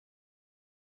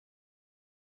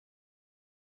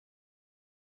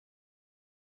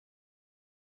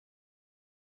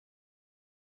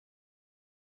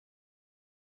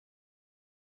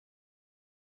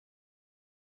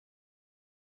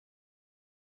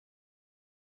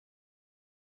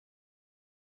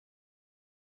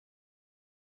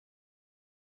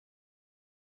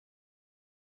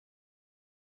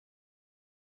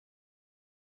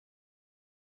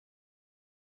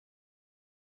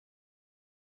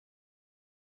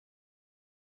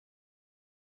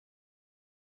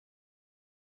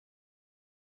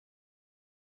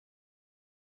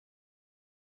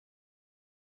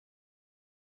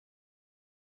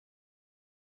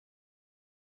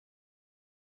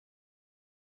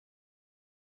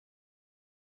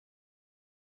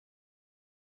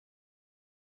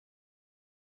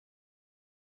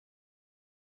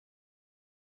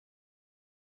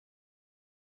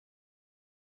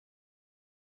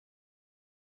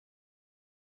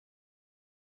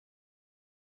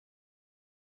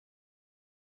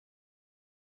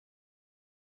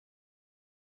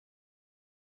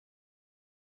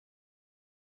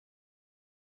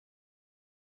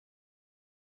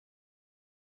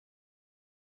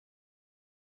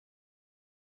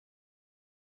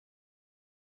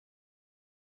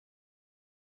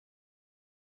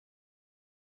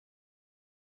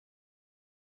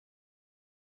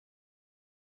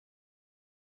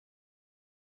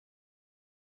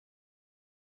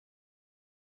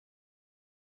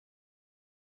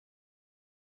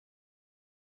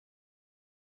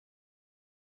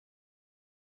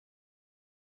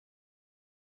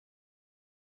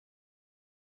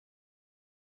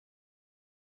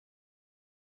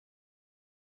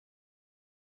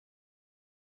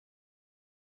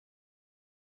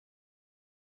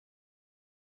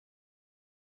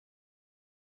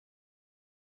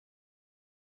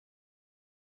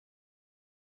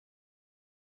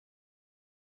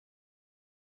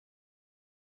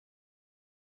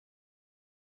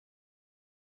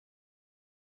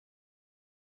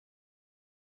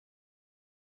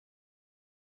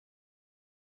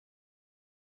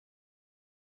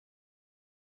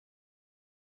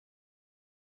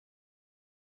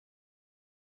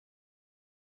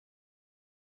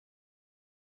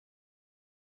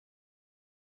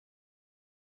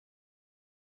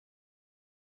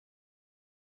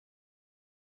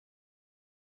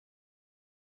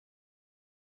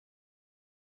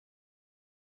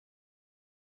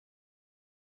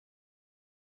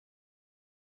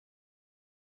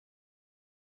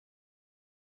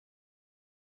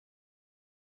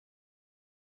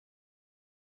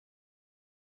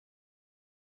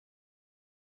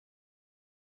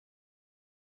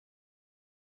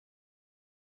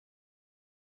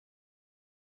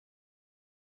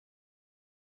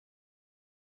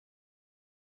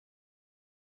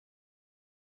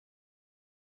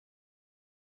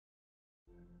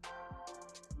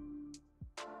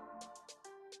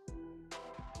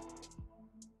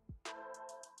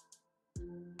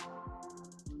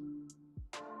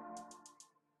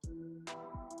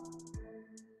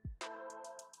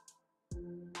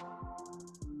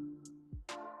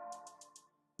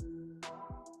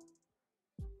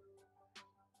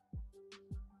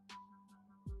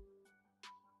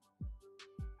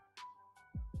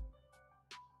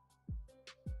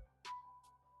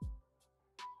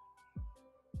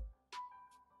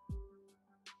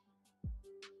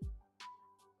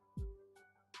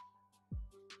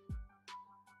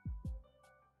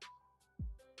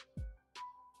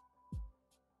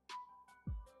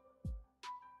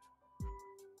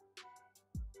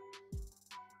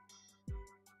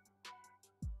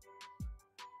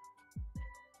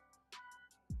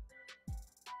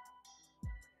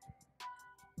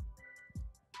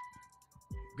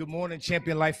Good morning,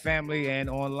 Champion Life family and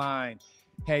online.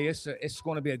 Hey, it's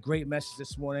going to be a great message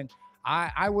this morning.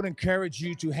 I would encourage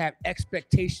you to have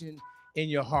expectation in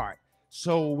your heart.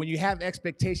 So when you have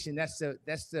expectation, that's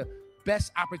the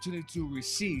best opportunity to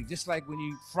receive. Just like when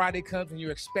you Friday comes and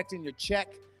you're expecting your check,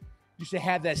 you should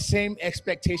have that same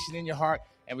expectation in your heart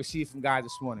and receive from God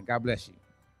this morning. God bless you.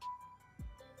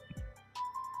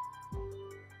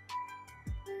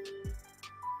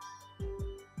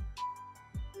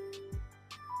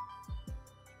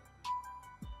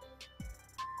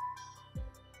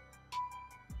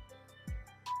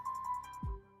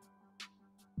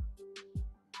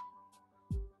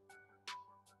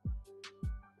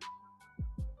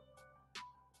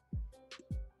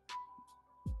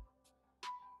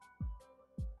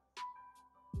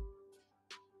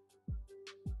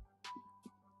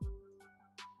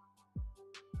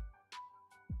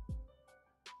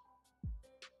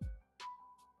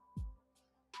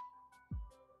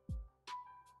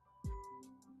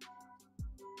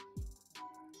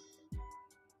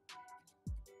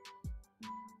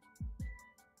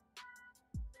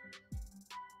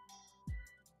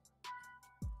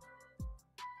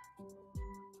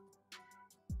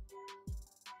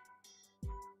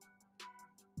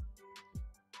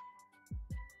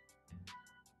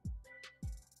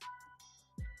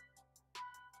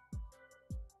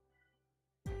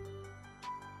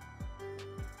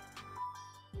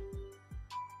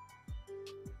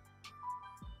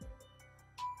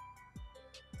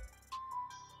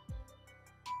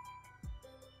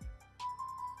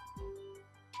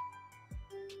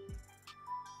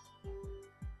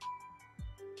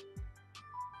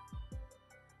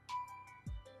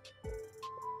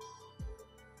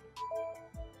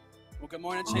 Well, good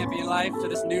morning, Champion Life, to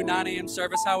this new 9 a.m.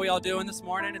 service. How are we all doing this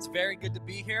morning? It's very good to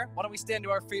be here. Why don't we stand to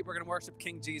our feet? We're going to worship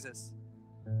King Jesus.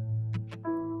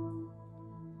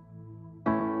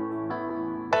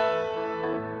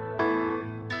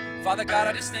 Father God,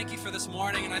 I just thank you for this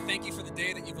morning, and I thank you for the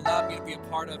day that you've allowed me to be a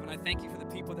part of, and I thank you for the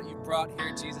people that you've brought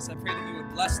here, Jesus. I pray that you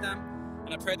would bless them,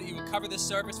 and I pray that you would cover this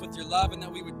service with your love, and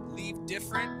that we would leave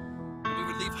different, and we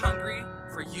would leave hungry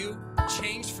for you,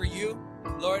 changed for you.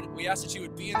 Lord, we ask that you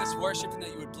would be in this worship and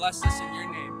that you would bless us in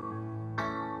your name.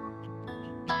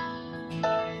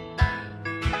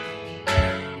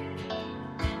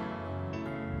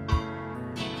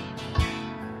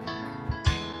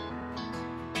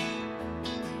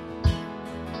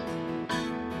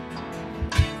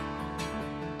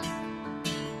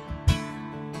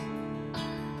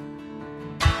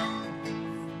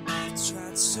 I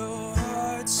tried so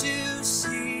hard to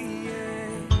see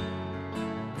it.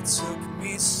 It took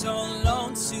me so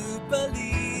long to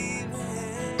believe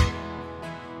it,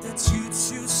 that you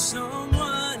choose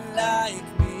someone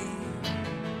like me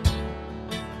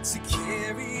to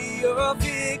carry your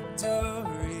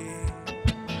victory.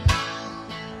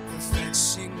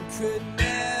 Perfection could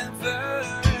never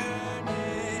earn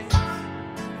it.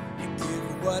 You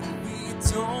give what we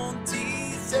don't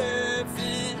deserve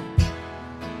it,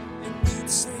 and you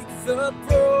take the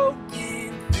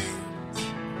broken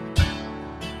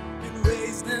and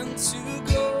raise them to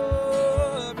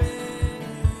glory.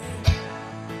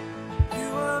 You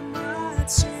are my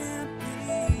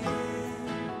champion.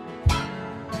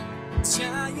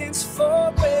 Giants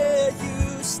fall where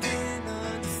you stand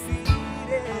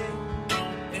undefeated.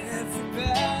 Every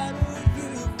battle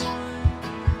you've won.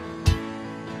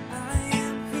 I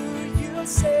am who you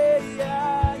say I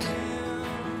am.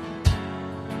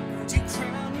 And you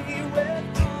crown me with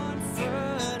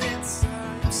confidence.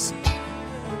 I'm seated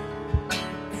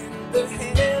in the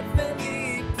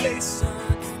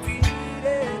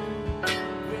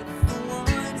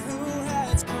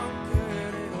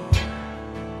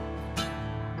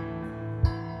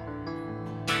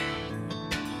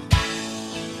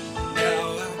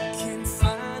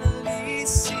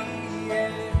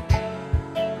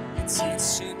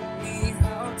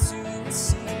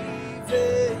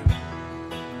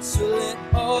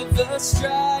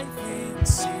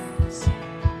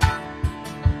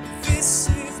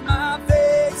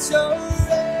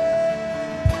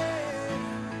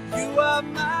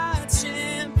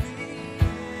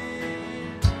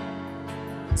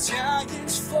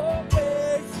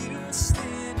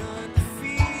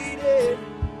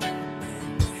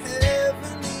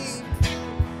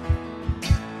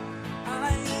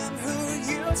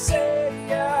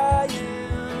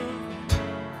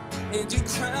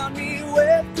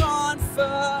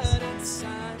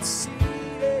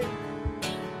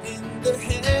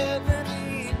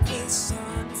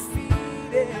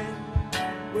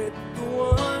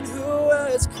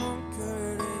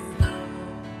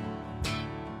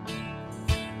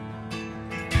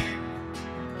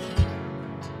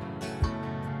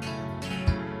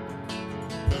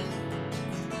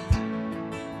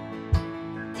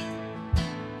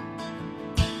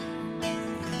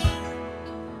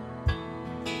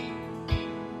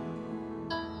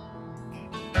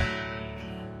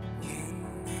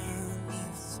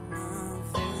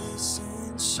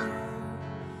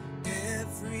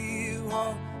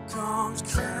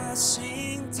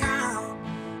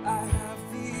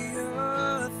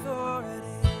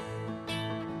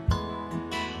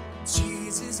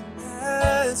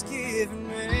has given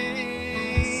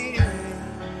me.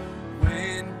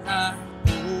 When I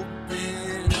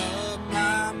open up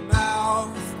my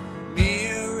mouth,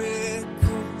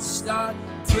 miracles start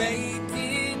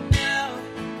breaking out.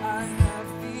 I have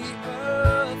the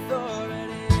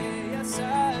authority, yes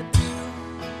I do.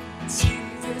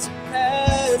 Jesus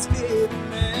has given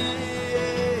me.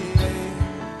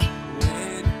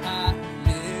 When I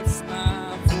lift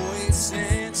my voice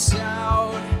and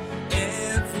shout,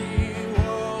 every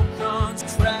wall comes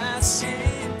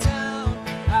crashing down.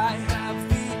 I have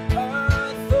the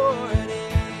authority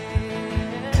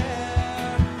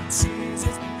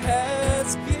Jesus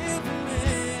has given me.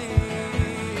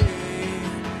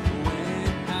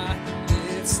 When I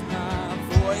lift my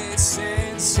voice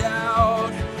and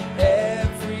shout,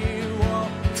 every wall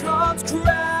comes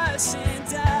crashing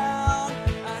down.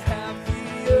 I have the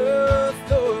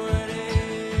authority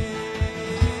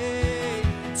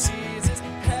Jesus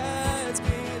has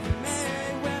given me.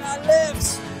 When I lift,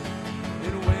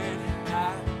 and when I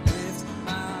lift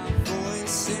my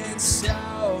voice and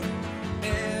shout,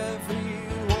 every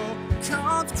wall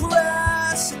comes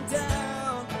crashing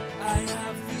down. I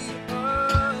have the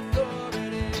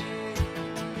authority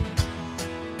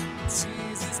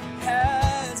Jesus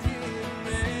has given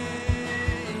me.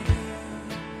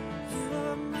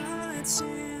 You're my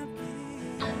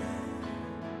champion.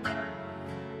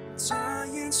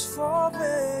 Giants fall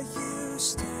where you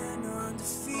stand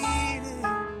undefeated.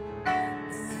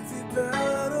 Every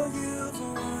battle you've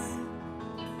won.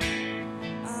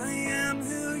 I am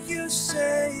who you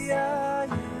say I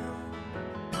am.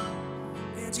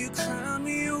 And you crown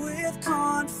me with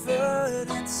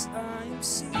confidence. I am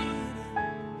seated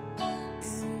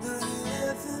in the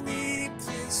heavenly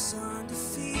place,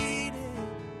 undefeated,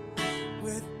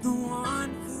 with the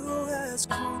one who has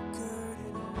conquered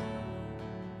it all.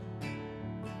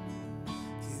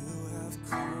 You have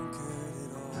conquered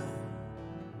it all.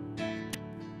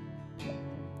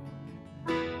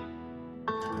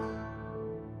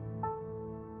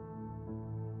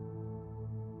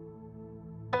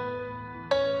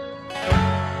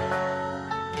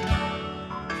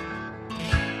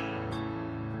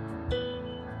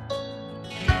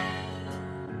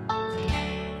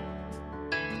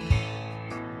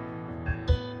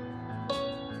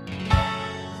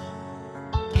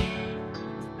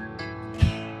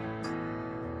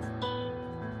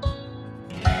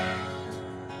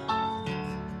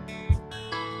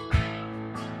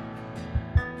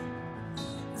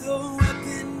 The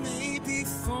weapon may be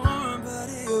formed, but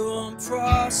it won't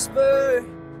prosper.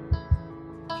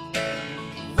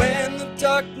 When the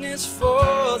darkness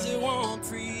falls, it won't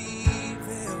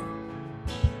prevail.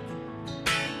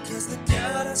 'Cause the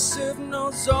God I serve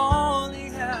knows only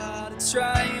how to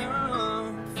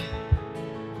triumph.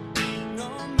 No,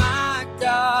 my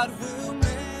God will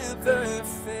never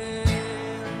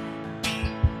fail.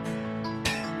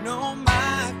 No,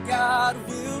 my God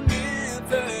will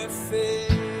never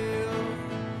fail.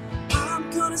 I'm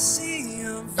gonna see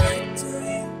a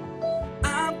victory.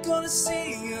 I'm gonna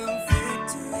see a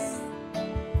victory.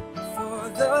 For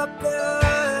the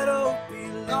battle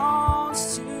belongs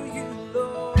to you,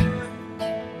 Lord.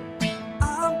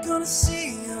 I'm gonna see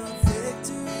a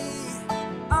victory.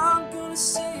 I'm gonna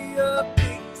see a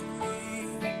victory.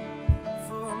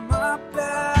 For my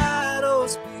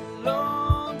battles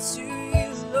belong to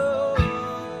you, Lord.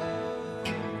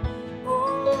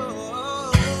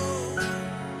 Oh.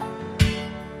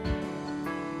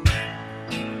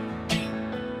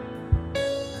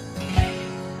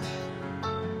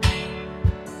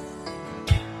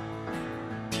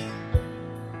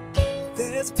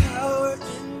 There's power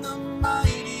in the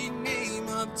mighty name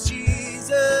of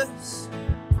Jesus.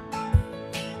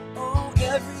 Oh,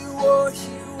 every war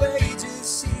he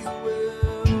wages, he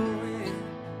will win.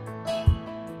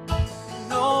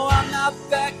 No, I'm not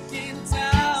backing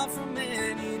down from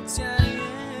any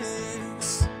giants,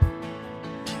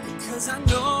 because I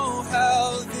know how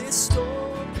this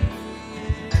story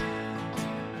ends.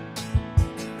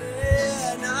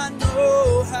 And I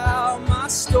know how my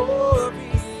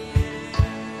story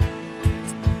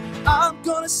ends. I'm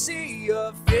gonna see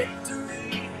a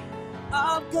victory.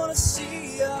 I'm gonna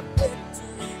see a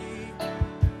victory.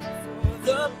 For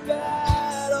the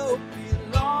battle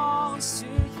belongs to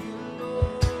you,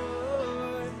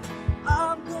 Lord.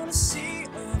 I'm gonna see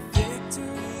a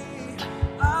victory.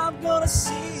 I'm gonna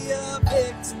see a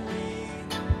victory.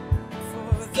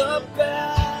 For the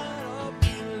battle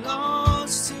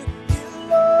belongs to you,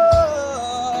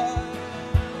 Lord.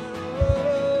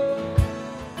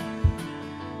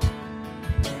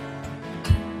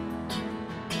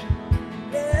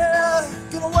 Yeah,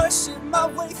 gonna worship my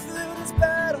way through this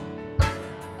battle.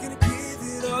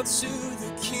 to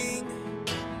the King.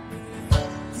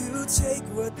 You take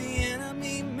what the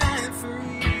enemy meant for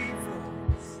evil,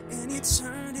 and you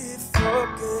turn it for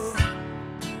good.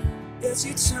 Yes,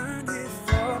 you turn it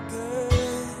for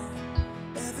good.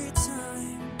 Every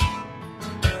time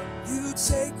you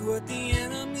take what the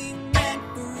enemy meant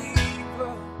for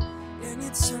evil, and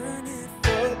you turn it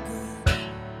for good.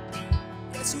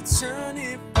 Yes, you turn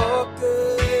it for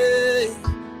good.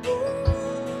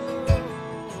 Oh,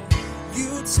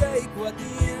 you take what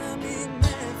the enemy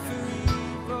meant for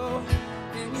evil,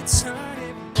 and you turn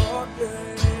it for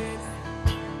good.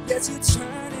 Yes, you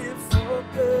turn it for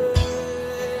good.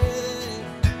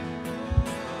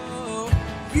 Oh,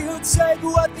 you take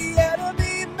what the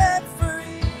enemy meant for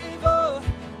evil,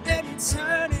 and you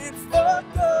turn it for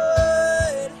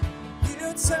good.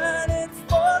 You turn it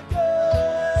for good.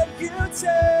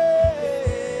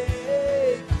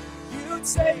 You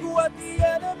take what the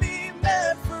enemy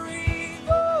meant for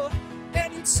evil,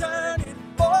 and you turn it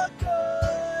for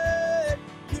good.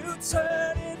 You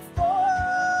turn it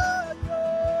for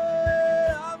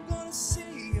good. I'm gonna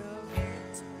see a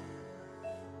victory.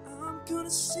 I'm gonna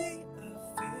see a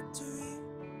victory.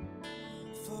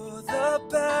 For the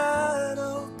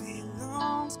battle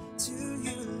belongs to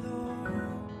you, Lord.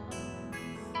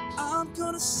 I'm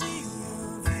gonna see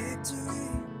a victory.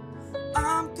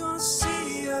 I'm gonna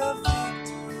see a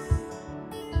victory.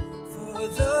 For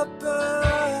the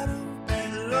battle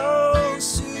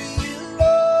belongs to you,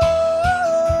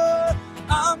 Lord.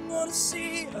 I'm gonna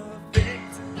see a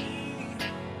victory.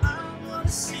 I'm gonna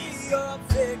see a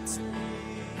victory.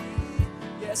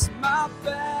 Yes, my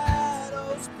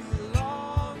battles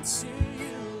belong to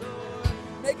you, Lord.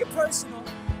 Make it personal.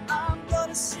 I'm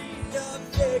gonna see a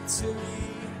victory.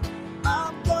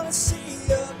 I'm gonna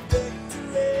see a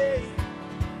victory.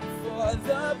 For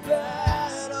the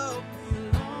battle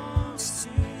belongs to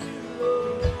you,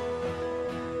 Lord.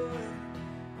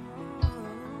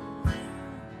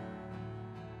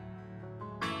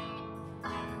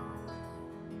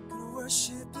 Gonna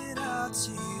worship it out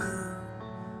to you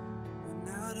when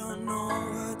I don't know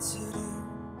what to do.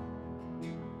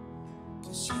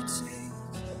 'Cause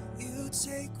you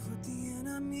take what the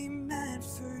enemy meant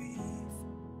for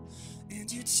evil,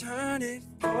 and you turn it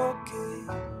for good.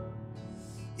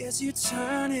 Yes, you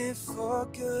turn it for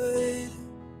good.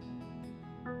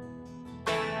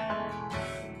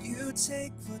 You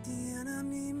take what the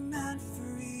enemy meant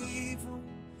for evil,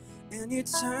 and you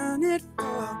turn it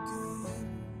for good.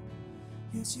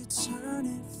 Yes, you turn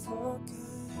it for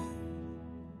good.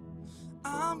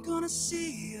 I'm gonna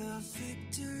see a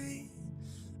victory.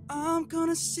 I'm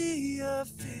gonna see a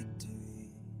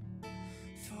victory.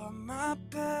 For my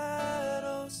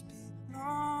battles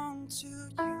belong to you,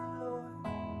 Lord.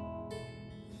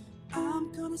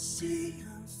 I'm gonna see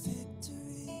a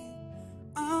victory.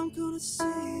 I'm gonna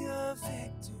see a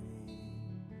victory.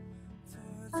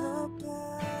 For the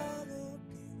battle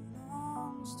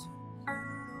belongs to you,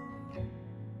 Lord.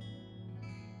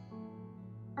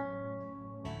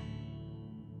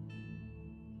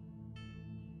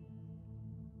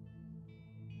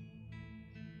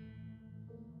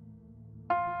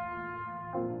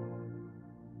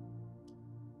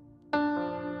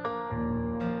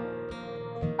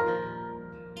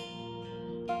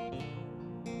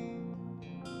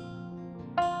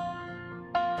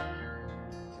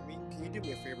 Can you do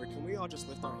me a favor? Can we all just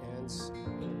lift our hands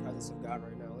in the presence of God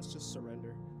right now? Let's just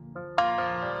surrender.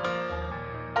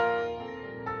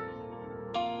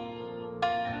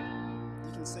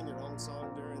 You can sing your own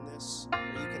song during this, or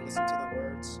you can listen to the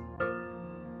words.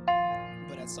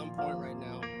 But at some point right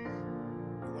now,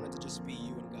 we want it to just be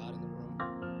you and God in the room.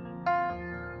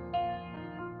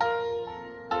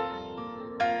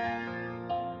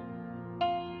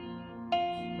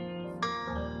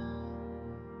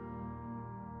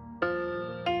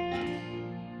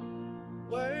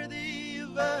 Worthy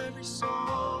of every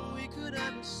song we could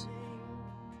ever sing.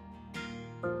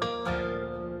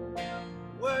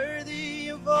 Worthy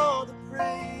of all the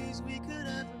praise we could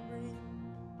ever bring.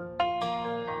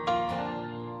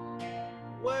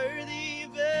 Worthy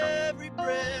of every breath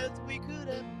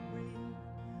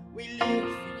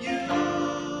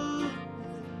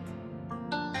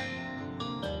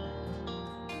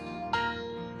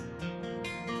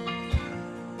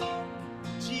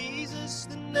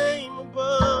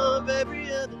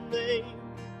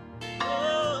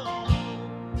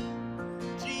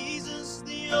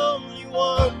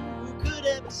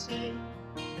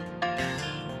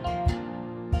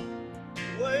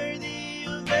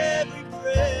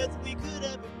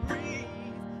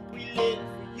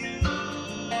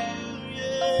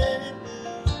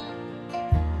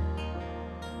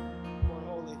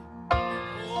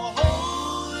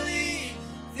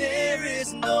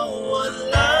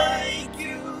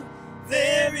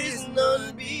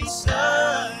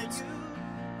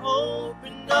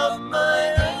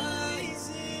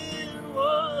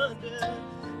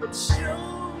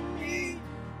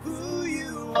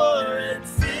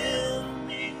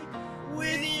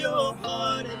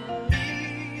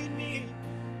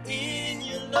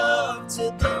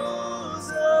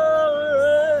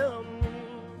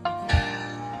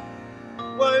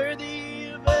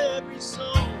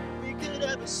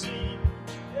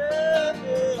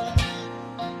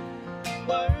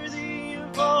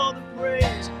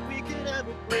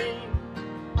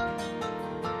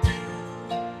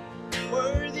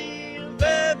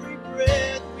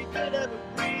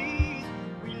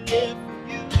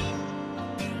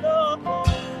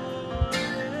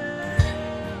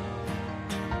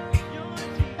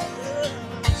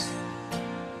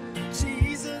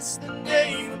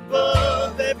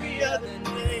other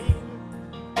name.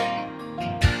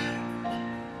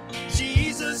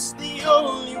 Jesus, the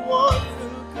only one who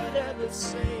could ever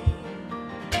save.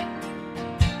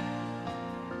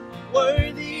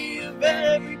 Worthy of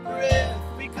every breath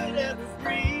we could ever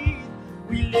breathe,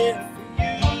 we live for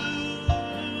you.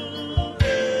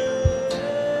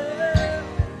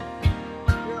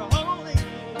 You're holy,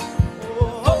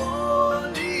 oh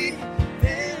holy.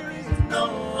 There is no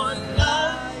one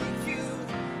like you.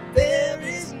 There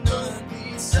is none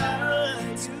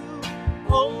beside you.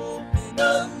 Open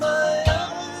up my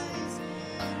eyes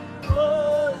and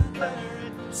wonder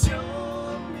and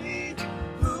show me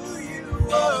who you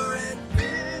are and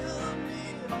fill me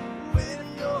with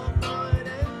your heart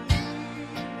and lead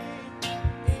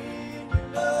me in your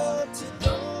love to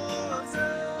those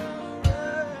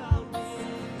around me.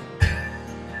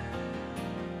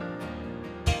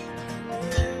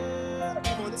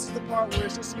 Come on, this is the part where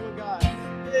it's just you and God.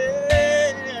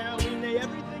 Yeah, we lay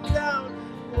everything down.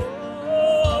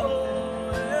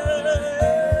 Oh,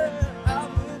 yeah, I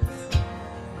will build.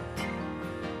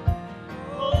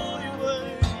 Oh, you're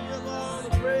worthy of all the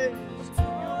praise.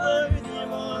 You're worthy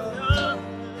of all the honor.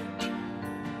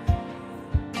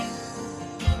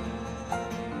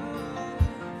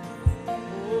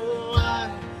 Oh, I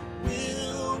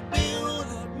will build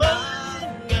my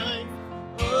life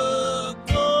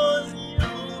upon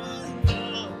your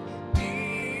love.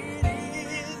 It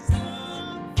is a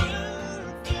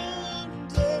firm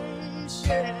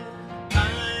foundation.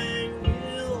 I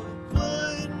will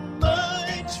put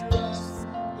my trust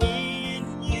in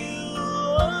you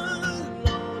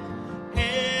alone,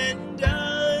 and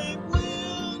I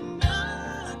will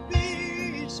not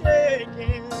be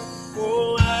shaken.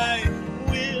 Oh, I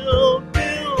will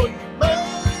build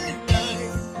my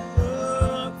life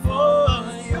upon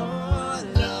your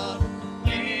love.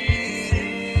 It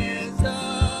is a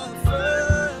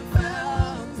firm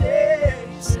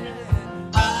foundation.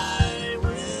 I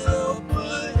will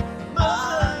put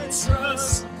my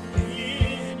trust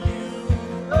in you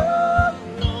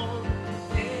alone,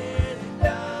 and I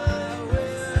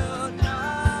will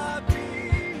not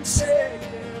be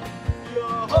shaken.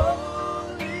 You're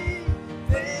holy,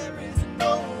 there is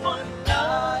no one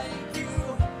like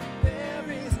you.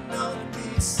 There is none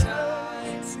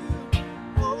beside you.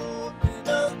 Open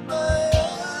up my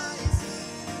eyes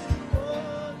and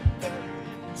wonder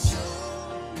and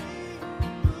show me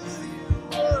who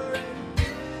you are and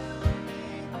fill me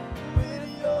with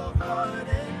your heart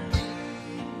and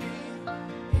lead me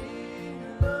in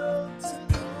your love to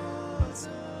those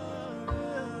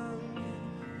around me.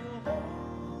 You're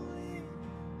holy,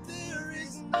 there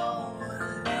is no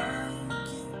one like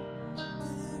you.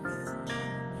 There is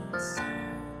none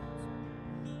beside.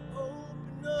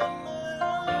 Open up my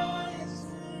eyes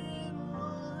and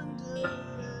wonder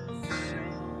and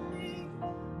show me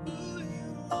who you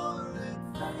are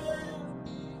and fill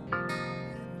me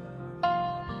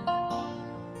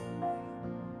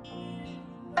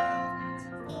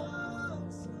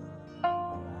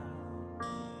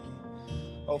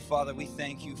Oh, Father, we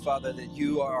thank you, Father, that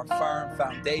you are our firm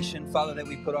foundation. Father, that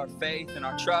we put our faith and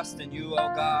our trust in you,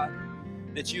 oh God,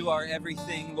 that you are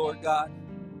everything, Lord God,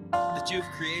 that you've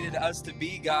created us to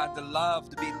be, God, to love,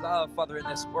 to be loved, Father, in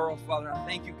this world, Father. I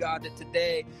thank you, God, that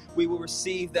today we will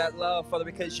receive that love, Father,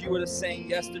 because you were the same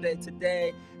yesterday,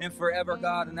 today, and forever,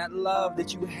 God, and that love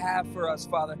that you have for us,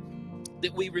 Father,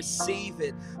 that we receive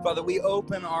it. Father, we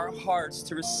open our hearts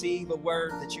to receive a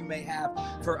word that you may have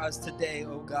for us today,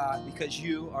 oh God, because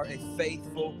you are a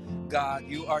faithful God.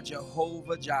 You are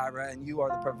Jehovah Jireh, and you are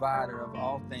the provider of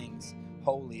all things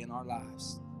holy in our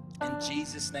lives. In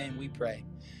Jesus' name we pray.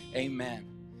 Amen.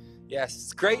 Yes,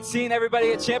 it's great seeing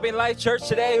everybody at Champion Life Church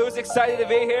today. Who's excited to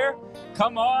be here?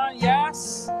 Come on,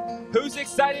 yes. Who's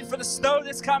excited for the snow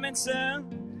that's coming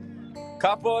soon?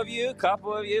 Couple of you,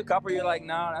 you're like,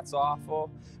 no, that's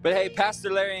awful. But hey,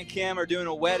 Pastor Larry and Kim are doing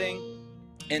a wedding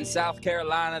in South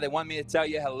Carolina. They want me to tell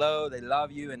you hello. They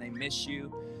love you and they miss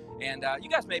you. And you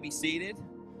guys may be seated.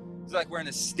 It's like we're in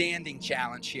a standing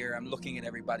challenge here. I'm looking at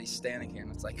everybody standing here,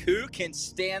 and it's like, who can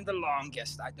stand the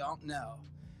longest? I don't know,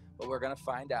 but we're going to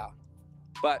find out.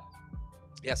 But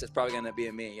yes, it's probably going to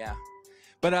be me, yeah.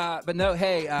 But no,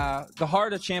 hey, the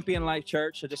heart of Champion Life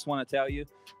Church, I just want to tell you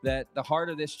that the heart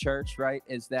of this church, right,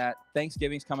 is that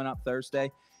Thanksgiving's coming up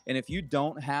Thursday. And if you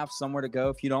don't have somewhere to go,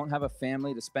 if you don't have a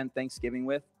family to spend Thanksgiving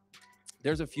with,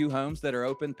 there's a few homes that are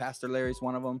open. Pastor Larry's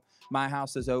one of them. My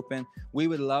house is open. We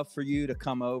would love for you to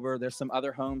come over. There's some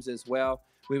other homes as well.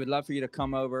 We would love for you to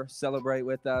come over, celebrate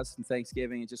with us in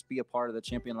Thanksgiving, and just be a part of the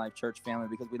Champion Life Church family,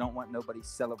 because we don't want nobody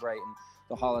celebrating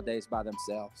the holidays by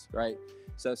themselves, right?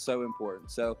 So important.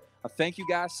 So I thank you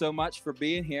guys so much for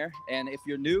being here. And if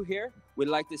you're new here, we'd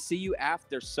like to see you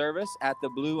after service at the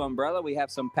Blue Umbrella. We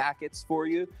have some packets for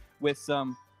you with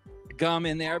some gum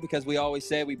in there, because we always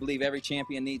say we believe every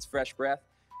champion needs fresh breath.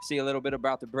 See a little bit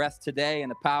about the breath today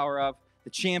and the power of the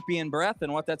champion breath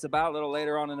and what that's about a little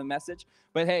later on in the message.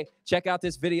 But hey, check out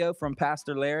this video from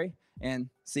Pastor Larry and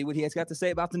see what he has got to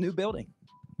say about the new building.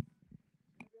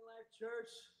 Church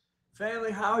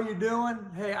family, how are you doing?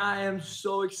 Hey, I am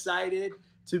so excited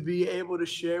to be able to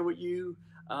share with you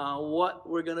what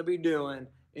we're going to be doing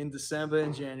in December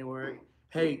and January.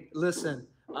 Hey, listen,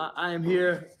 I am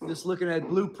here just looking at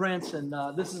blueprints, and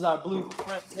this is our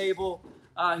blueprint table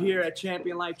here at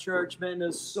Champion Life Church. Man,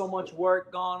 there's so much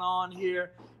work going on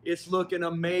here. It's looking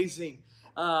amazing.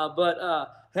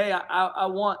 Hey, I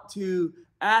want to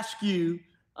ask you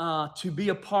to be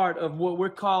a part of what we're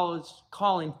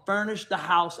calling Furnish the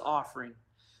House offering.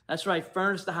 That's right,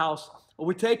 Furnish the House.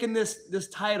 We're taking this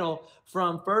title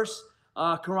from First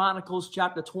Chronicles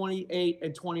chapter 28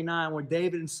 and 29, where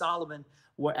David and Solomon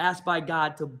were asked by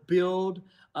God to build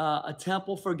a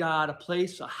temple for God,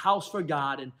 a house for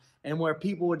God, and where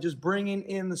people were just bringing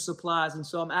in the supplies. And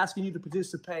so I'm asking you to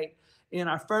participate in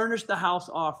our Furnish the House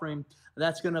offering.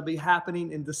 That's going to be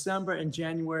happening in December and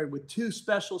January with 2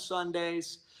 special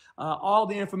Sundays. All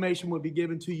the information will be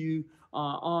given to you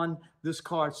on this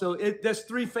card. So there's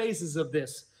 3 phases of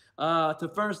this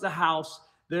to furnish the house.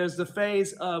 There's the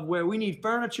phase of where we need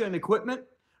furniture and equipment,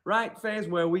 right? Phase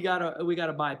where we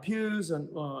gotta buy pews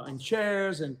and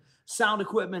chairs and sound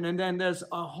equipment. And then there's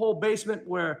a whole basement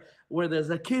where there's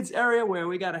a kids area where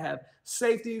we gotta have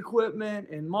safety equipment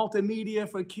and multimedia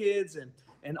for kids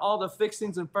and all the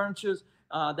fixings and furnitures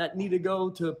that need to go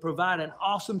to provide an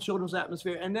awesome children's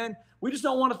atmosphere. And then we just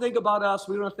don't want to think about us.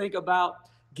 We want to think about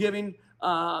giving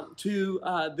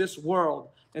to this world.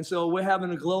 And so we're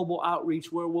having a global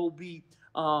outreach where we'll be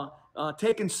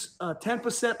taking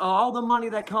 10% of all the money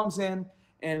that comes in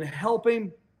and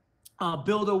helping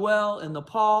build a well in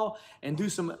Nepal and do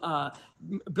some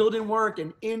building work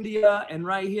in India and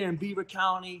right here in Beaver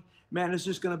County. Man, it's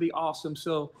just going to be awesome.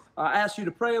 So I ask you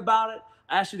to pray about it.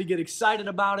 I ask you to get excited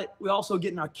about it. We're also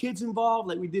getting our kids involved,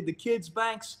 like we did the kids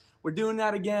banks. We're doing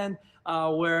that again,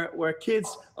 where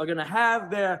kids are going to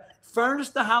have their Furnish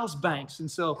the House banks.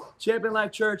 And so Champion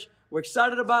Life Church, we're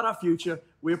excited about our future.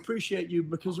 We appreciate you,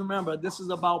 because remember, this is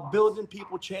about building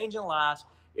people, changing lives.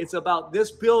 It's about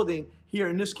this building here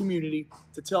in this community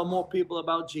to tell more people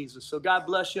about Jesus. So God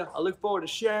bless you. I look forward to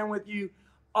sharing with you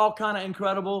all kind of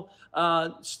incredible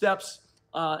steps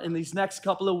in these next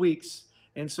couple of weeks.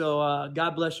 And so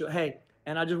God bless you. Hey,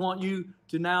 and I just want you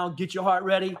to now get your heart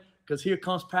ready, because here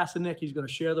comes Pastor Nick. He's going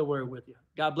to share the word with you.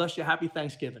 God bless you. Happy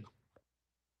Thanksgiving.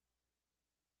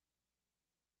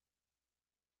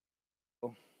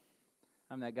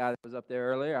 I'm that guy that was up there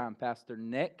earlier. I'm Pastor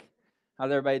Nick. How's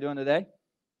everybody doing today?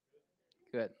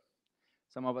 Good.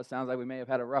 Some of us sounds like we may have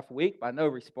had a rough week by no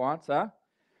response, huh?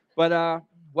 But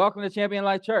welcome to Champion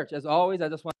Life Church. As always, I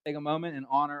just want to take a moment and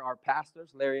honor our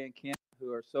pastors, Larry and Kim,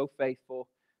 who are so faithful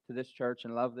to this church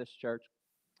and love this church.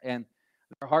 And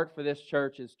their heart for this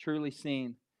church is truly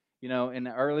seen, in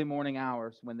the early morning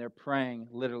hours when they're praying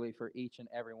literally for each and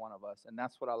every one of us. And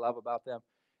that's what I love about them.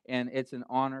 And it's an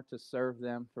honor to serve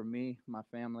them, for me, my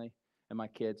family, and my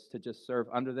kids, to just serve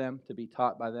under them, to be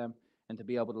taught by them, and to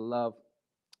be able to love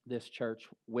this church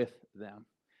with them.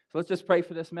 So let's just pray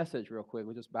for this message real quick.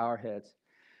 We'll just bow our heads.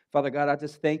 Father God, I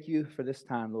just thank you for this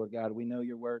time, Lord God. We know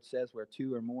your word says where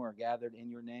 2 or more are gathered in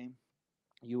your name,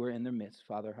 you are in their midst,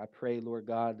 Father. I pray, Lord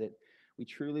God, that we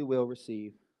truly will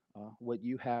receive what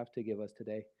you have to give us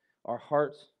today. Our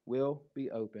hearts will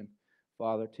be open,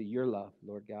 Father, to your love,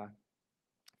 Lord God.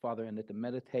 Father, and that the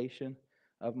meditation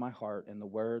of my heart and the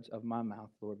words of my mouth,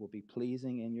 Lord, will be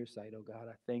pleasing in your sight, oh God.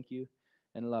 I thank you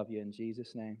and love you. In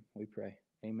Jesus' name we pray.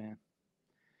 Amen.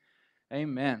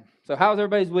 Amen. So how's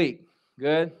everybody's week?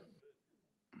 Good?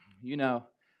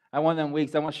 I want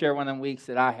to share one of them weeks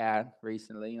that I had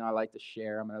recently. I like to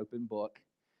share. I'm an open book.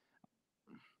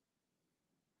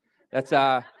 That's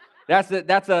a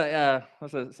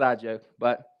side joke,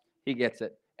 but he gets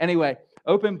it. Anyway,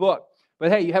 open book.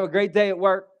 But hey, you have a great day at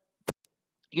work.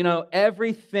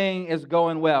 Everything is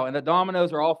going well, and the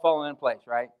dominoes are all falling in place,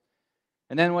 right?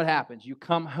 And then what happens? You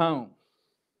come home,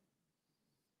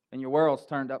 and your world's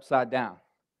turned upside down.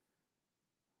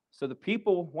 So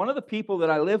one of the people that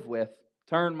I live with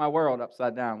turned my world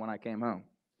upside down when I came home.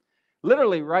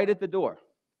 Literally right at the door.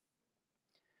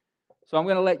 So I'm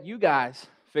going to let you guys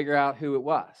figure out who it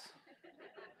was.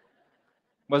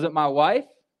 Was it my wife?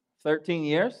 13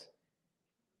 years?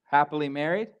 Happily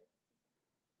married?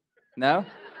 No?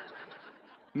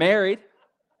 Married.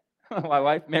 My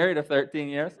wife married of 13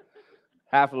 years.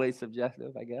 Happily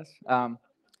subjective, I guess.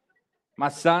 My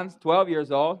son's 12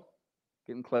 years old,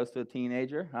 getting close to a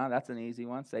teenager. That's an easy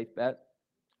one, safe bet.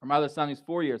 Or my other son who's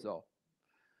 4 years old.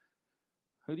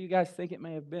 Who do you guys think it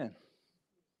may have been?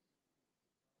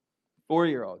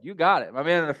 4-year-old. You got it. My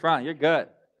man in the front. You're good.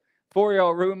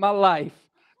 4-year-old ruined my life.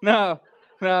 No,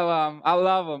 I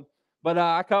love him. But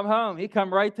I come home. He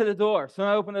come right to the door. So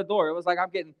I open the door. It was like I'm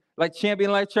getting like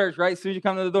Champion Life Church, right? As soon as you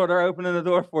come to the door, they're opening the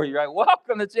door for you, right?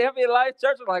 Welcome to Champion Life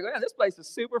Church. I'm like, man, this place is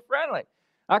super friendly.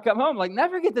 I come home, like,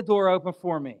 never get the door open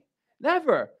for me.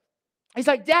 Never. He's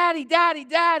like, Daddy, Daddy,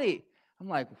 Daddy. I'm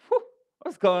like,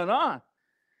 what's going on?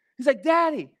 He's like,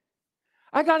 Daddy,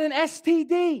 I got an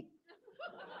STD.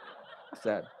 I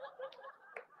said,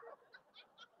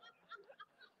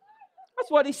 that's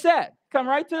what he said. Come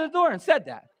right to the door and said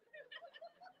that.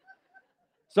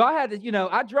 So I had to,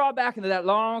 I draw back into that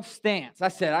long stance. I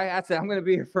said, I'm going to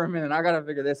be here for a minute. I got to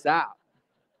figure this out.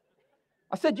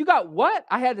 I said, you got what?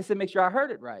 I had to make sure I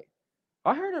heard it right.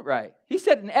 I heard it right. He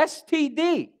said an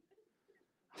STD.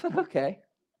 I said, okay.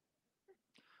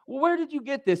 Well, where did you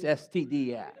get this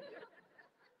STD at?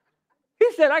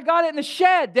 He said, I got it in the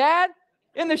shed, Dad.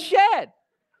 In the shed.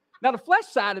 Now, the flesh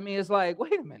side of me is like,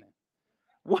 wait a minute.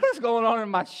 What is going on in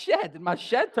my shed? Did my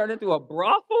shed turn into a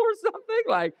brothel or something?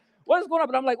 Like, what is going on?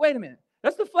 But I'm like, wait a minute.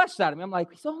 That's the flesh side of me. I'm like,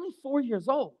 he's only 4 years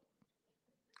old.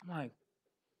 I'm like,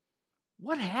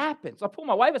 what happened? So I pull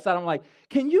my wife aside. I'm like,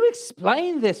 can you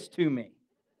explain this to me?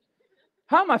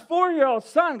 How my 4-year-old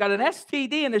son got an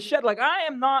STD in the shed? Like, I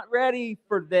am not ready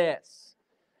for this.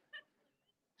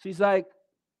 She's like,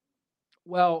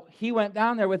 well, he went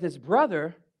down there with his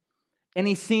brother, and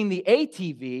he's seen the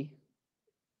ATV,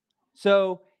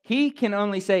 so he can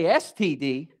only say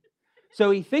STD. So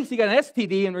he thinks he got an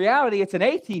STD. In reality, it's an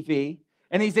ATV,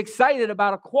 and he's excited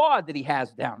about a quad that he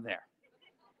has down there.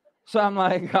 So I'm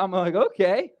like,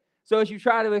 okay. So as you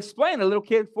try to explain, the little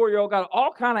kid, 4-year-old, got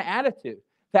all kind of attitude.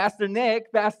 Pastor Nick.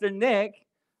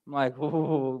 I'm like,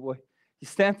 whoa,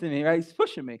 he's tempting me, right? He's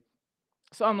pushing me.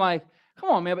 So I'm like, come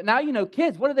on, man. But now,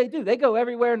 kids, what do? They go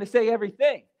everywhere and they say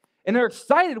everything. And they're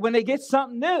excited when they get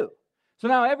something new. So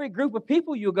now every group of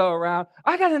people you go around,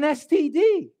 I got an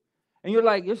STD. And you're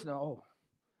like,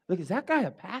 look, is that guy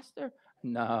a pastor?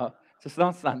 No, just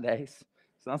on Sundays.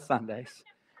 It's on Sundays.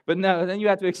 But no, then you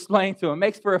have to explain to them. It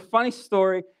makes for a funny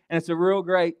story, and it's a real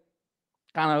great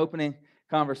kind of opening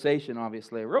conversation,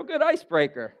 obviously. A real good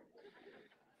icebreaker.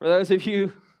 For those of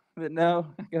you that know,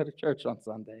 I go to church on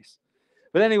Sundays.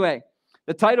 But anyway,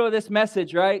 the title of this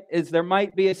message, right, is There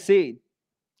Might Be a Seed.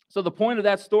 So the point of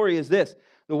that story is this.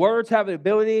 The words have the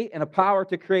ability and a power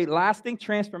to create lasting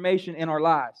transformation in our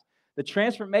lives. The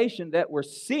transformation that we're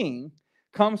seeing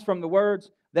comes from the words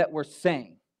that we're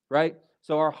saying, right?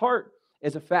 So our heart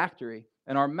is a factory,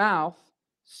 and our mouth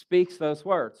speaks those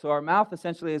words. So our mouth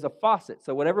essentially is a faucet.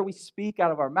 So whatever we speak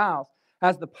out of our mouth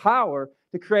has the power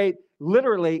to create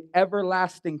literally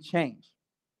everlasting change.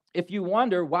 If you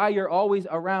wonder why you're always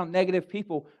around negative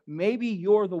people, maybe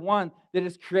you're the one that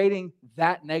is creating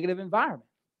that negative environment.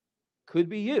 Could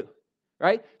be you,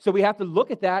 right? So we have to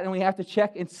look at that, and we have to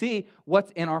check and see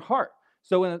what's in our heart.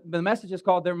 So when the message is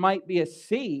called There Might Be a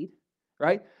Seed,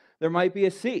 right? There might be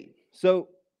a seed. So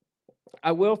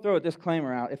I will throw a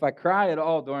disclaimer out. If I cry at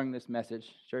all during this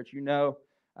message, church,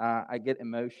 I get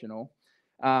emotional.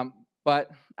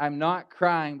 But I'm not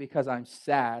crying because I'm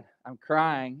sad. I'm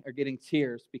crying or getting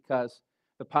tears because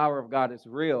the power of God is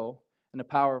real, and the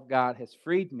power of God has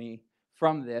freed me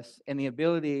from this, and the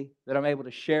ability that I'm able to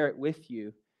share it with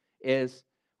you is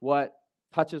what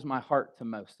touches my heart the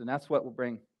most, and that's what will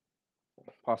bring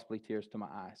possibly tears to my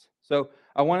eyes. So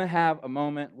I want to have a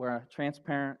moment where I'm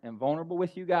transparent and vulnerable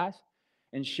with you guys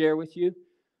and share with you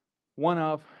one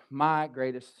of my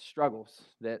greatest struggles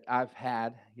that I've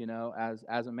had,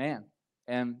 as a man.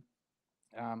 And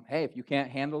hey, if you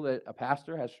can't handle that a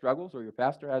pastor has struggles or your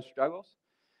pastor has struggles,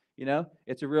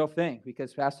 it's a real thing,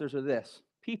 because pastors are this,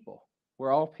 people.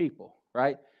 We're all people,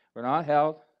 right? We're not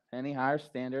held to any higher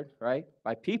standard, right?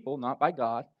 By people, not by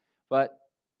God, but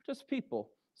just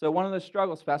people. So one of the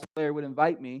struggles, Pastor Larry would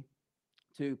invite me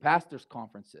to pastors'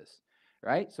 conferences,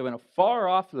 right? So in a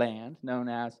far-off land known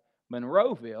as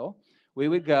Monroeville, we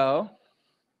would go,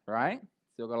 right?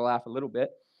 Still got to laugh a little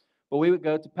bit. But we would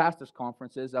go to pastors'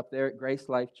 conferences up there at Grace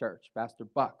Life Church. Pastor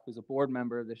Buck, who's a board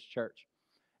member of this church.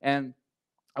 And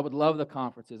I would love the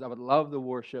conferences. I would love the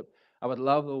worship. I would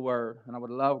love the word. And I would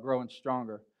love growing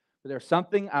stronger. But there's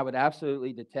something I would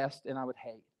absolutely detest and I would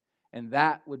hate. And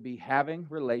that would be having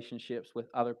relationships with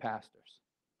other pastors.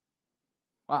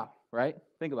 Wow, right?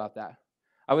 Think about that.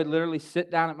 I would literally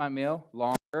sit down at my meal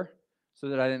longer so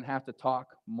that I didn't have to talk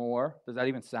more. Does that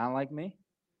even sound like me?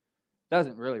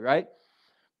 Doesn't really, right?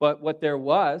 But what there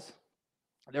was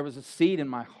a seed in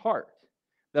my heart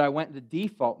that I went into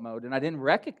default mode, and I didn't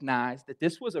recognize that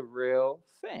this was a real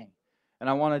thing. And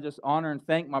I want to just honor and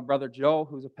thank my brother Joel,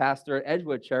 who's a pastor at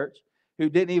Edgewood Church, who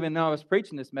didn't even know I was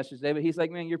preaching this message today, but he's like,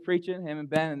 man, you're preaching, him and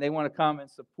Ben, and they want to come and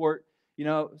support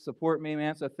me,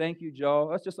 man. So thank you, Joel.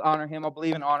 Let's just honor him. I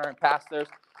believe in honoring pastors,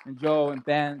 and Joel and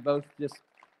Ben both just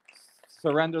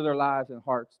surrender their lives and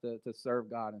hearts to serve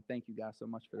God, and thank you guys so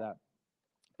much for that.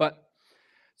 But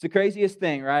it's the craziest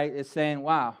thing, right? Is saying,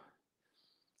 wow,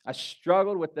 I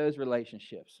struggled with those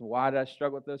relationships. Why did I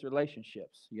struggle with those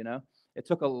relationships? It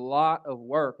took a lot of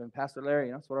work, and Pastor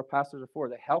Larry, that's what our pastors are for,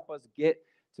 to help us get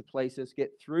to places,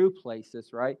 get through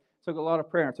places, right? It took a lot of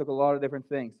prayer. It took a lot of different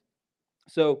things.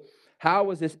 So how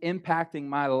was this impacting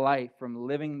my life from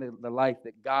living the life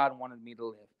that God wanted me to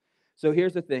live? So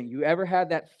here's the thing. You ever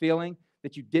had that feeling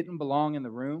that you didn't belong in the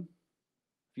room?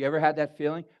 If you ever had that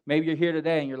feeling, maybe you're here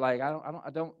today and you're like, not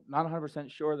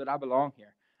 100% sure that I belong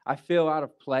here. I feel out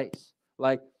of place.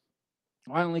 Like,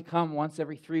 I only come once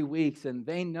every 3 weeks, and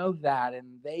they know that,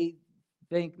 and they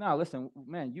think, no, listen,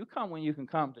 man, you come when you can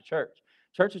come to church.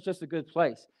 Church is just a good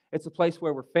place. It's a place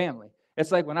where we're family.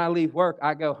 It's like when I leave work,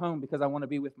 I go home because I want to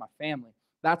be with my family.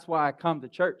 That's why I come to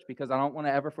church, because I don't want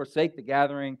to ever forsake the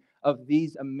gathering of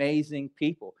these amazing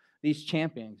people, these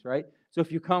champions, right? So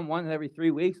if you come one every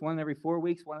 3 weeks, one every 4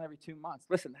 weeks, one every 2 months,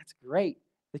 listen, that's great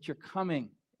that you're coming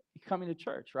to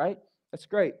church, right? That's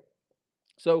great.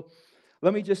 So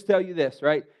let me just tell you this,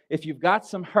 right? If you've got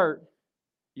some hurt,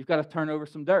 you've got to turn over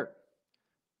some dirt.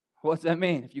 What's that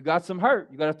mean? If you got some hurt,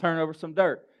 you've got to turn over some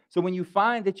dirt. So when you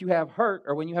find that you have hurt,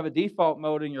 or when you have a default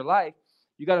mode in your life,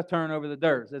 you got to turn over the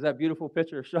dirt. There's that beautiful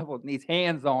picture of shovel. It needs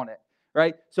hands on it,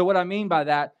 right? So what I mean by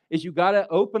that is you got to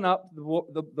open up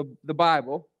the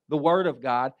Bible, the Word of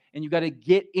God, and you got to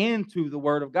get into the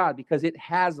Word of God, because it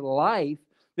has life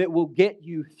that will get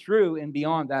you through and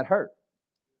beyond that hurt.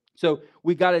 So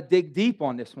we got to dig deep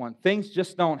on this one. Things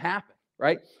just don't happen,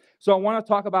 right? So I want to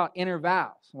talk about inner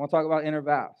vows.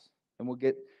 And we'll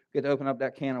get to open up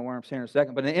that can of worms here in a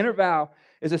second. But an inner vow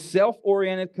is a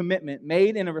self-oriented commitment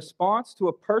made in a response to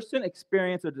a person,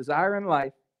 experience, or desire in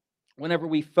life whenever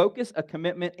we focus a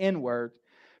commitment inward,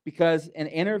 because an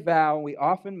inner vow, we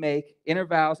often make inner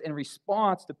vows in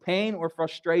response to pain or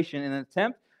frustration in an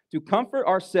attempt to comfort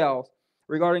ourselves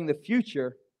regarding the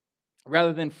future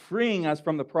rather than freeing us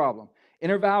from the problem.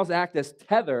 Inner vows act as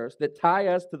tethers that tie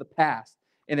us to the past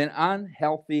in an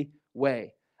unhealthy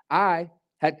way. I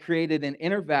had created an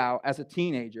inner vow as a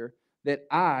teenager that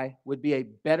I would be a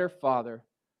better father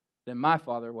than my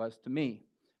father was to me,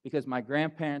 because my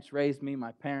grandparents raised me,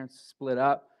 my parents split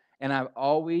up, and I've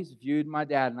always viewed my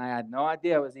dad, and I had no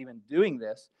idea I was even doing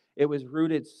this. It was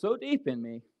rooted so deep in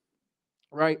me,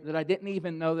 right, that I didn't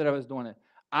even know that I was doing it.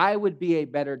 I would be a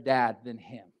better dad than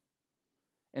him.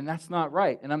 And that's not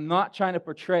right. And I'm not trying to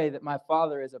portray that my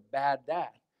father is a bad dad.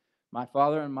 My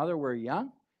father and mother were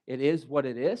young. It is what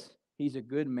it is. He's a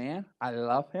good man. I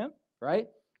love him, right?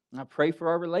 And I pray for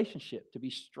our relationship to be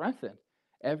strengthened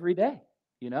every day,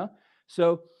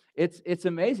 So it's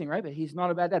amazing, right? But he's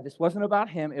not a bad dad. This wasn't about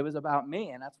him. It was about me.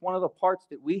 And that's one of the parts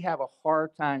that we have a hard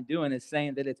time doing, is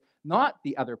saying that it's not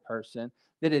the other person,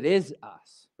 that it is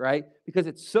us, right? Because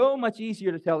it's so much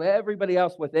easier to tell everybody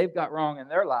else what they've got wrong in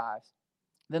their lives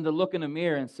than to look in the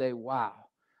mirror and say, wow,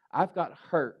 I've got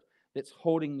hurt that's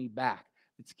holding me back,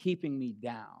 that's keeping me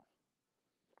down.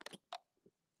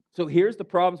 So here's the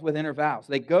problems with inner vows.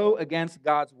 They go against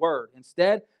God's word.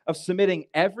 Instead of submitting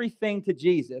everything to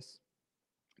Jesus,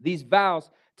 these vows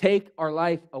take our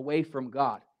life away from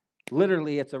God.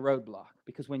 Literally, it's a roadblock.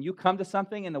 Because when you come to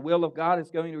something and the will of God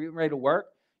is going to be ready to work,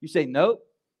 you say, nope,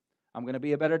 I'm going to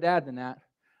be a better dad than that.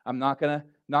 I'm not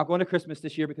going to Christmas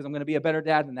this year because I'm going to be a better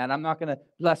dad than that. I'm not going to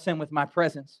bless him with my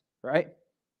presence, right?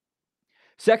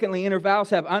 Secondly, inner vows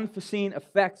have unforeseen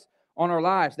effects on our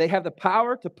lives. They have the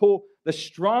power to pull the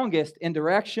strongest in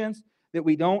directions that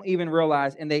we don't even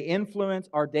realize, and they influence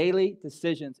our daily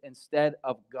decisions instead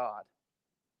of God.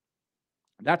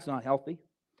 That's not healthy.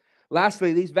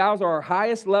 Lastly, these vows are our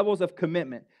highest levels of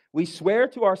commitment. We swear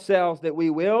to ourselves that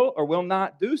we will or will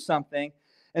not do something,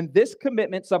 and this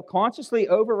commitment subconsciously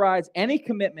overrides any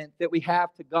commitment that we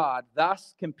have to God,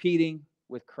 thus competing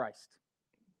with Christ.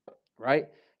 Right?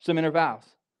 Some inner vows.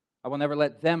 I will never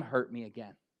let them hurt me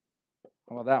again.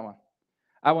 How about that one?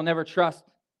 I will never trust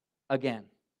again.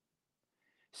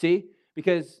 See?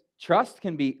 Because trust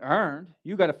can be earned.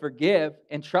 You got to forgive,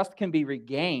 and trust can be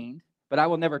regained. but I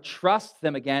will never trust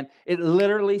them again. It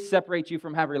literally separates you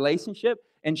from having a relationship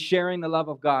and sharing the love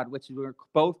of God, which we're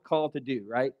both called to do,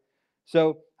 right?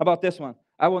 So how about this one?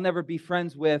 I will never be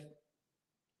friends with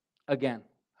again.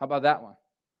 How about that one?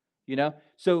 You know,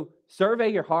 so survey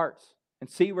your hearts and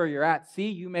see where you're at. See,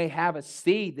 you may have a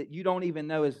seed that you don't even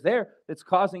know is there that's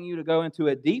causing you to go into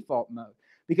a default mode.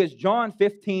 Because John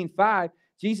 15:5,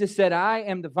 Jesus said, I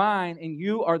am the vine and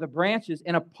you are the branches,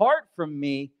 and apart from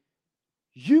me,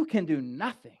 you can do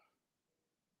nothing.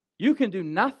 You can do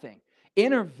nothing.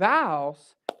 Inner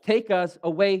vows take us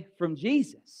away from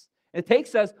Jesus. It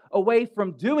takes us away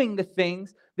from doing the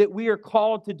things that we are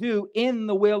called to do in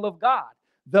the will of God.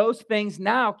 Those things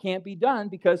now can't be done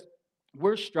because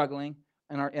we're struggling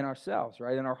in ourselves,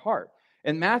 right? In our heart.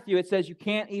 In Matthew, it says you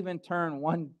can't even turn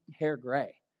one hair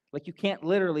gray. Like you can't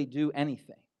literally do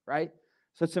anything, right?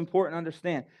 So it's important to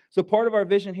understand. So part of our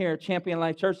vision here at Champion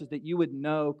Life Church is that you would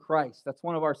know Christ. That's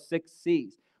one of our 6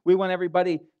 C's. We want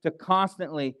everybody to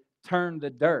constantly turn the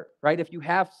dirt, right? If you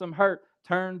have some hurt,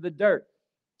 turn the dirt.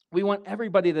 We want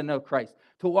everybody to know Christ,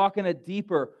 to walk in a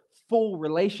deeper, full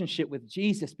relationship with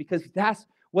Jesus, because that's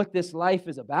what this life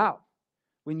is about.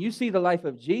 When you see the life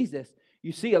of Jesus,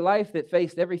 you see a life that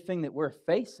faced everything that we're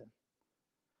facing.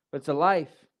 But it's a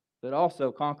life that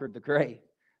also conquered the grave,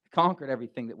 conquered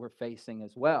everything that we're facing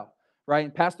as well, right?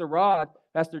 And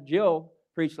Pastor Jill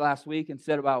preached last week and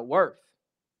said about worth,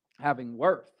 having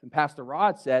worth. And Pastor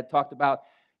Rod talked about,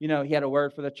 he had a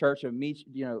word for the church of,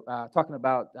 talking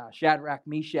about Shadrach,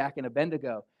 Meshach, and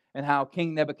Abednego, and how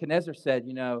King Nebuchadnezzar said,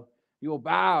 you will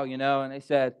bow, and they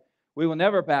said, we will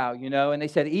never bow, and they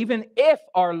said, even if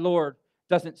our Lord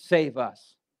doesn't save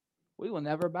us, we will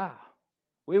never bow.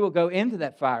 We will go into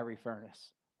that fiery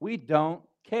furnace. We don't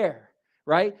care,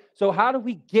 right? So how do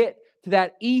we get to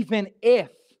that even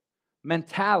if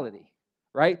mentality,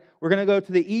 right? We're going to go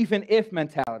to the even if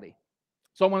mentality.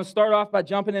 So I want to start off by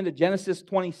jumping into Genesis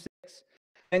 26.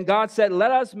 And God said,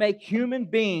 let us make human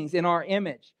beings in our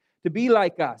image to be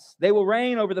like us. They will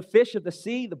reign over the fish of the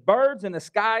sea, the birds in the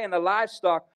sky, and the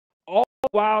livestock, all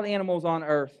wild animals on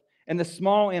earth, and the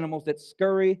small animals that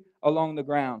scurry along the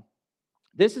ground.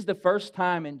 This is the first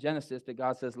time in Genesis that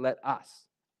God says, let us.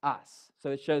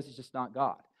 So it shows he's just not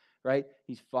God, right?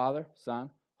 He's Father, Son,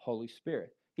 Holy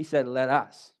Spirit. He said, let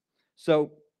us.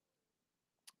 So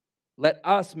let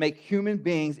us make human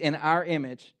beings in our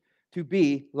image to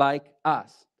be like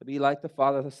us, to be like the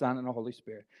Father, the Son, and the Holy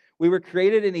Spirit. We were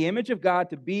created in the image of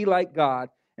God to be like God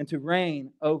and to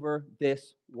reign over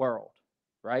this world,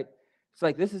 right? It's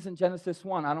like, this isn't Genesis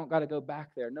 1. I don't got to go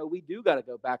back there. No, we do got to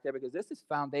go back there because this is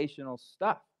foundational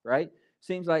stuff, right?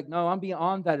 Seems like, no, I'm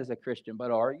beyond that as a Christian, but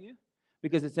are you?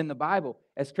 Because it's in the Bible.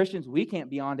 As Christians, we can't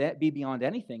be beyond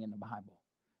anything in the Bible,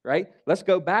 right? Let's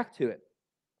go back to it.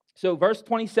 So verse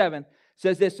 27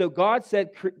 says this, so God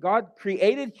said, God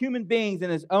created human beings in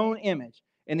his own image.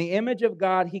 In the image of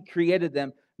God, he created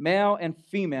them. Male and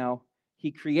female,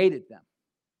 he created them.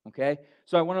 Okay?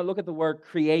 So I want to look at the word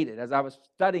created. As I was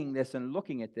studying this and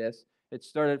looking at this, it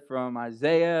started from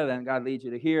Isaiah, then God leads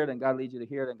you to here, then God leads you to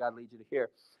here, then God leads you to here.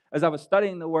 As I was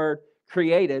studying the word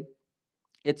created,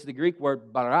 it's the Greek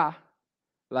word bara,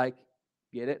 like,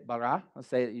 get it, bara? Let's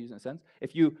say it using a sense.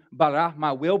 If you bara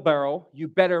my wheelbarrow, you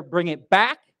better bring it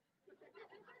back.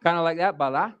 Kind of like that,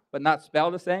 bara, but not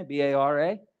spelled the same,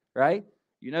 B-A-R-A, right?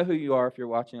 You know who you are if you're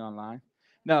watching online.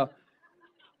 No,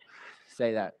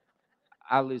 say that.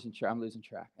 I'm losing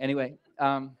track. Anyway,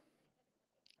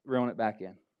 reel it back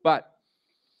in. But,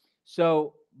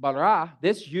 so, bara,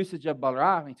 this usage of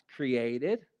bara means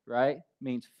created, right?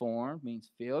 Means formed,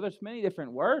 means filled. There's many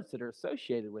different words that are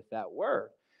associated with that word.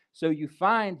 So you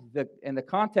find, in the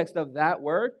context of that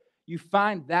word, you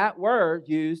find that word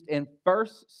used in 1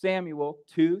 Samuel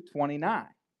 2:29.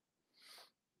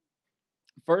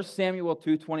 1 Samuel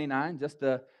 2:29, just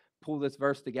to pull this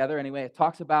verse together. Anyway, it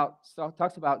talks about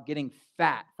getting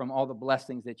fat from all the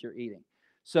blessings that you're eating.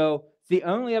 So the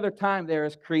only other time there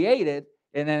is created,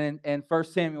 and then in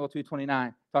 1 Samuel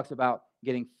 2:29 talks about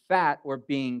getting fat or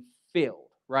being filled,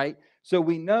 right? So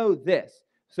we know this.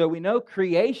 So we know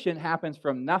creation happens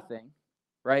from nothing,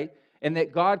 right? And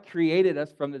that God created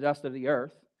us from the dust of the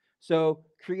earth. So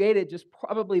created just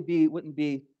probably wouldn't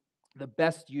be the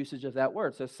best usage of that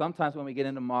word. So sometimes when we get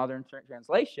into modern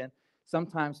translation,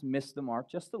 sometimes miss the mark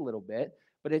just a little bit,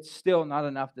 but it's still not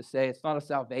enough to say it's not a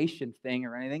salvation thing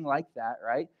or anything like that,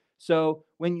 right? So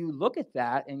when you look at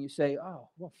that and you say, oh,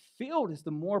 well, filled is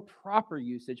the more proper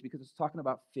usage because it's talking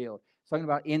about filled. It's talking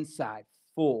about inside,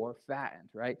 full or fattened,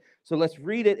 right? So let's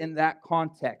read it in that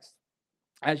context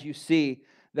as you see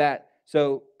that.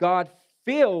 So God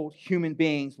filled human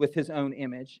beings with his own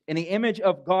image. In the image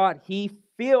of God, he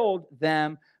filled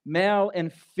them, male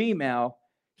and female,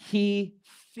 he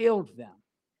filled them.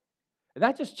 And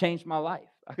that just changed my life.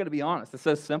 I got to be honest. It's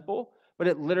so simple, but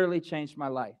it literally changed my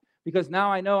life. Because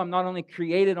now I know I'm not only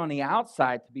created on the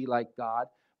outside to be like God,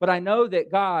 but I know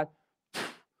that God,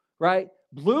 right,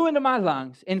 blew into my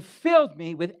lungs and filled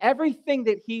me with everything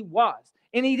that he was.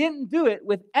 And he didn't do it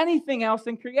with anything else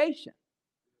in creation.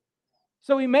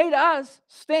 So he made us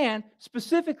stand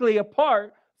specifically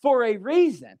apart for a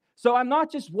reason. So I'm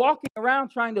not just walking around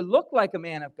trying to look like a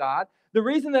man of God. The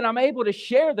reason that I'm able to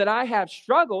share that I have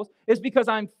struggles is because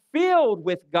I'm filled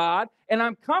with God and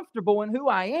I'm comfortable in who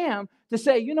I am to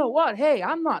say, you know what? Hey,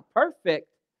 I'm not perfect,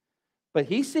 but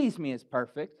he sees me as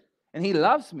perfect and he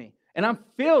loves me. And I'm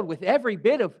filled with every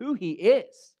bit of who he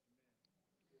is.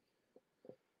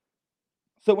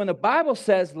 So when the Bible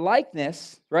says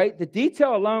likeness, right, the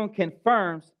detail alone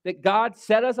confirms that God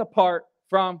set us apart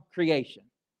from creation.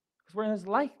 Because we're in his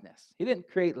likeness. He didn't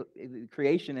create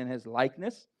creation in his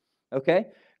likeness, okay?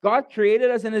 God created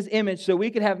us in his image so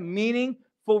we could have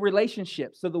meaningful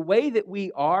relationships. So the way that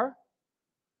we are,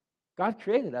 God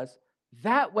created us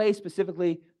that way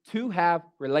specifically to have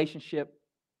relationship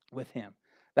with him.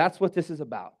 That's what this is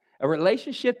about. A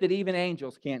relationship that even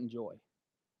angels can't enjoy.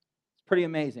 It's pretty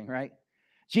amazing, right?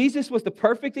 Jesus was the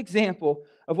perfect example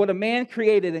of what a man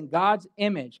created in God's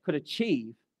image could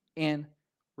achieve in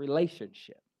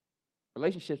relationship.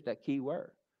 Relationship's that key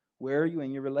word. Where are you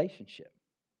in your relationship?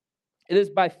 It is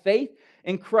by faith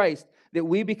in Christ that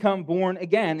we become born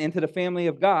again into the family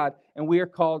of God, and we are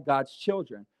called God's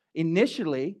children.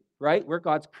 Initially, right, we're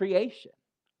God's creation.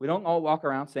 We don't all walk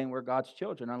around saying we're God's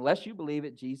children. Unless you believe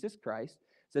that Jesus Christ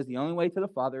says the only way to the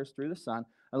Father is through the Son.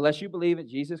 Unless you believe that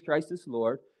Jesus Christ is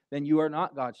Lord, then you are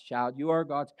not God's child. You are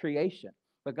God's creation.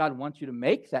 But God wants you to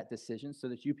make that decision so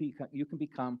that you can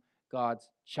become God's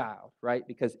child, right?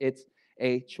 Because it's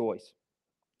a choice.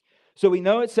 So we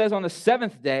know it says on the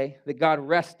seventh day that God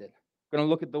rested. We're going to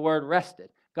look at the word rested.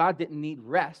 God didn't need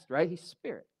rest, right? He's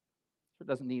spirit. So it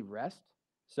doesn't need rest.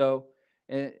 So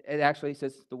it actually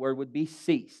says the word would be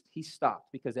ceased. He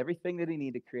stopped because everything that he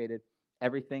needed created,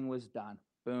 everything was done.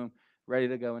 Boom, ready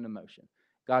to go into motion.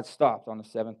 God stopped on the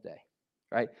seventh day.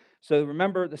 Right? So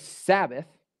remember the Sabbath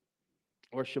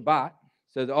or Shabbat.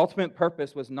 So the ultimate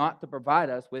purpose was not to provide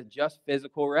us with just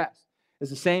physical rest. It's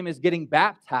the same as getting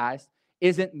baptized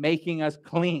isn't making us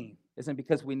clean. Isn't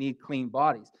because we need clean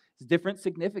bodies. It's different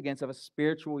significance of a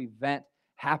spiritual event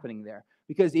happening there.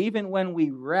 Because even when we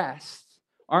rest,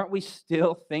 aren't we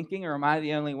still thinking, or am I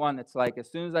the only one that's like,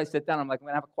 as soon as I sit down, I'm like, I'm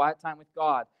going to have a quiet time with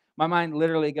God. My mind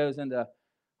literally goes into,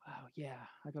 oh yeah,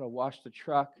 I got to wash the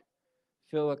truck.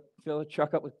 Fill a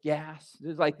truck up with gas.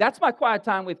 It's like, that's my quiet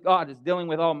time with God, is dealing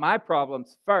with all my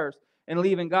problems first and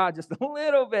leaving God just a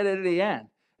little bit at the end.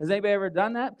 Has anybody ever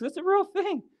done that? Because it's a real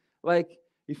thing. Like,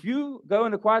 if you go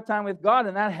into quiet time with God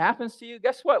and that happens to you,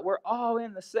 guess what? We're all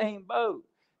in the same boat,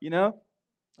 you know?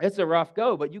 It's a rough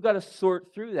go, but you got to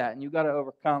sort through that, and you got to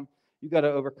overcome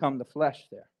the flesh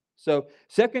there. So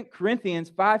 2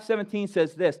 Corinthians 5:17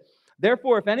 says this,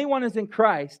 therefore, if anyone is in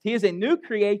Christ, he's a new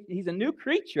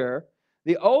creature.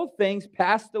 The old things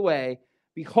passed away.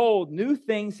 Behold, new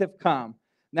things have come.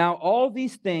 Now all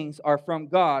these things are from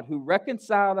God, who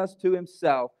reconciled us to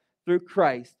himself through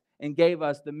Christ and gave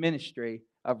us the ministry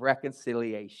of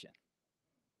reconciliation.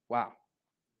 Wow.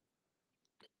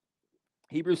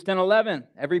 Hebrews 10:11.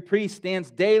 Every priest stands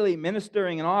daily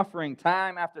ministering and offering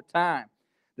time after time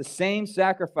the same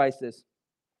sacrifices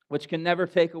which can never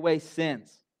take away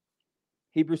sins.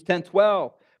 Hebrews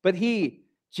 10:12. But he,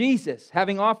 Jesus,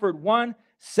 having offered one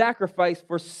sacrifice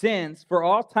for sins for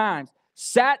all times,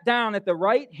 sat down at the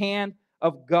right hand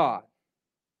of God.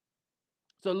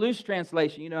 So loose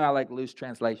translation, you know I like loose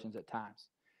translations at times.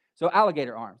 So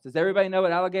alligator arms. Does everybody know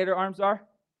what alligator arms are?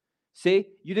 See,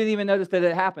 you didn't even notice that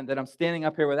it happened, that I'm standing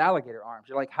up here with alligator arms.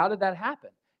 You're like, how did that happen?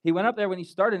 He went up there when he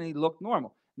started and he looked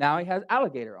normal. Now he has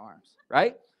alligator arms,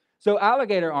 right? So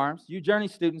alligator arms, you Journey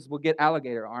students will get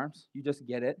alligator arms. You just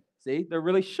get it. See, they're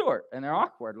really short and they're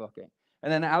awkward looking.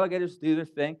 And then the alligators do their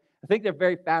thing. I think they're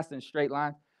very fast in a straight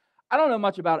line. I don't know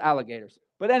much about alligators.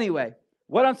 But anyway,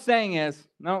 what I'm saying is,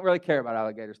 I don't really care about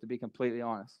alligators, to be completely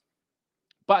honest.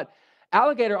 But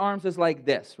alligator arms is like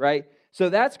this, right? So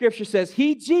that scripture says,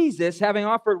 he, Jesus, having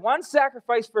offered one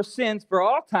sacrifice for sins for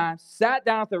all time, sat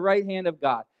down at the right hand of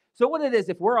God. So what it is,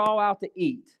 if we're all out to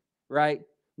eat, right?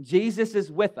 Jesus is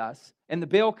with us, and the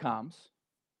bill comes,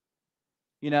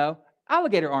 you know,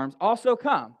 alligator arms also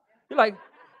come. You're like,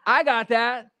 I got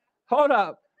that. Hold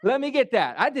up. Let me get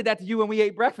that. I did that to you when we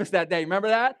ate breakfast that day. Remember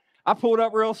that? I pulled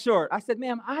up real short. I said,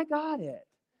 ma'am, I got it.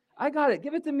 I got it.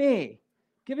 Give it to me.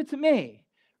 Give it to me.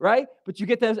 right? But you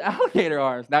get those alligator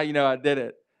arms. Now you know I did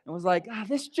it. And was like,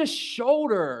 this is just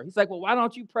shoulder. He's like, well, why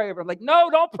don't you pray over it? I'm like, no,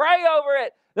 don't pray over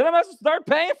it. Then I must start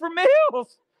paying for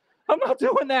meals. I'm not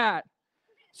doing that.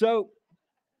 So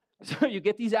you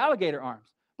get these alligator arms.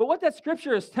 But what that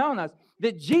scripture is telling us,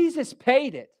 that Jesus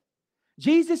paid it.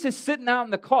 Jesus is sitting out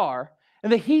in the car in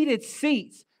the heated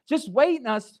seats, just waiting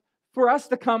for us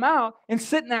to come out and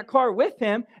sit in that car with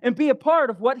him and be a part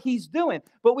of what he's doing.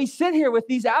 But we sit here with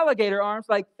these alligator arms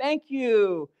like, thank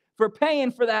you for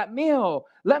paying for that meal.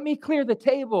 Let me clear the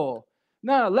table.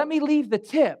 No, let me leave the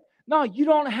tip. No, you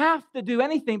don't have to do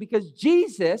anything because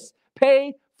Jesus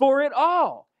paid for it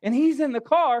all. And he's in the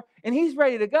car and he's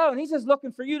ready to go. And he's just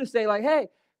looking for you to say like, hey,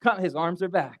 come. His arms are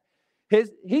back.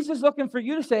 He's just looking for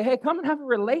you to say, hey, come and have a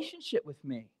relationship with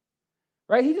me.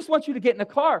 Right? He just wants you to get in the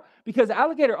car because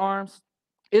alligator arms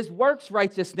is works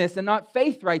righteousness and not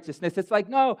faith righteousness. It's like,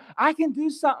 no, I can do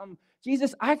something.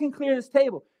 Jesus, I can clear this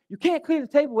table. You can't clear the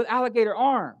table with alligator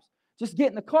arms. Just get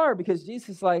in the car because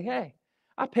Jesus is like, hey,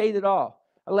 I paid it all.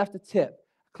 I left a tip,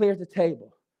 cleared the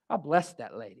table. I blessed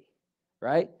that lady,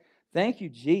 right? Thank you,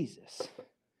 Jesus.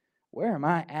 Where am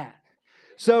I at?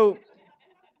 So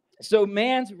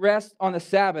man's rest on the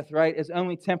Sabbath, right, is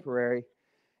only temporary.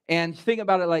 And think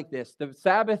about it like this. The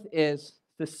Sabbath is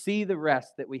to see the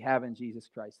rest that we have in Jesus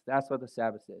Christ. That's what the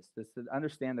Sabbath is, to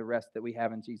understand the rest that we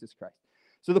have in Jesus Christ.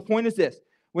 So the point is this.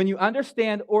 When you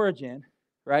understand origin,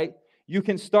 right, you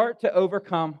can start to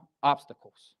overcome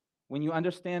obstacles. When you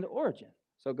understand origin.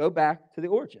 So go back to the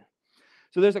origin.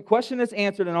 So there's a question that's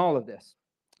answered in all of this.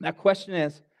 That question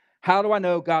is, how do I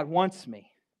know God wants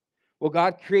me? Well,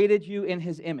 God created you in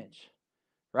his image,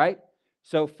 right?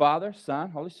 So Father,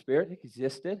 Son, Holy Spirit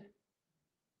existed.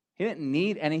 He didn't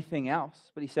need anything else,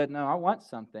 but he said, no, I want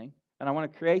something, and I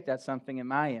want to create that something in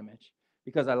my image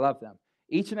because I love them.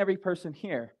 Each and every person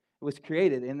here was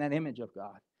created in that image of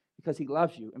God because he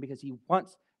loves you and because he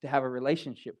wants to have a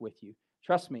relationship with you.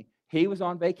 Trust me, he was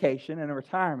on vacation in a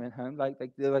retirement home, like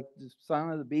the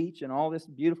sun of the beach and all this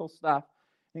beautiful stuff.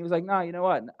 And he was like, no, you know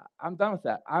what? I'm done with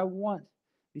that. I want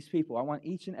these people. I want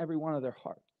each and every one of their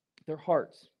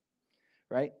hearts,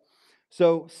 right?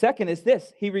 So second is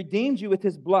this. He redeemed you with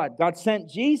his blood. God sent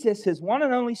Jesus, his one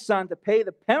and only son, to pay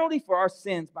the penalty for our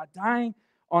sins by dying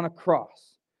on a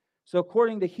cross. So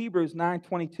according to Hebrews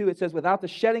 9:22, it says, without the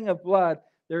shedding of blood,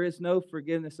 there is no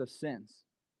forgiveness of sins,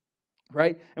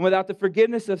 right? And without the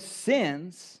forgiveness of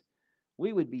sins,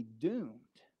 we would be doomed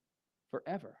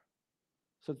forever.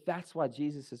 So that's why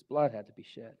Jesus' blood had to be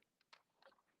shed.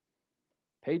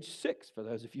 Page 6 for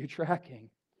those of you tracking.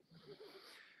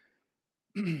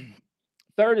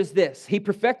 Third is this. He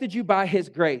perfected you by his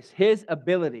grace, his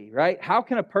ability, right? How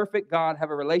can a perfect God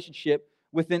have a relationship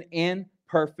with an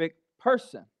imperfect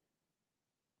person?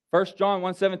 1 John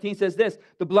 1:17 says this.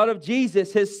 The blood of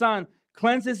Jesus, his son,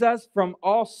 cleanses us from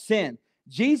all sin.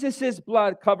 Jesus'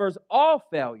 blood covers all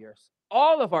failures,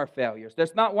 all of our failures.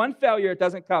 There's not one failure it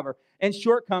doesn't cover, and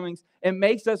shortcomings, and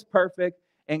makes us perfect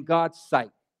in God's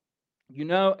sight. You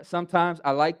know, sometimes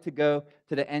I like to go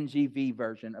to the NGV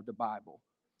version of the Bible.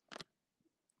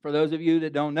 For those of you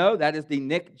that don't know, that is the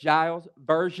Nick Giles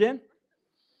version.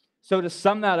 So to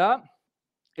sum that up,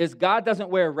 is God doesn't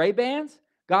wear Ray-Bans,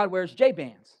 God wears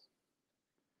J-Bans.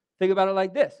 Think about it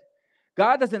like this.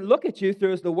 God doesn't look at you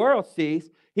through as the world sees.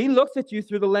 He looks at you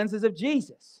through the lenses of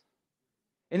Jesus.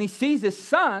 And he sees his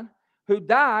son who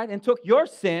died and took your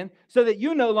sin so that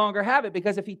you no longer have it.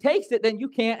 Because if he takes it, then you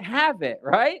can't have it,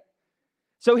 right?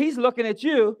 So he's looking at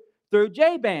you through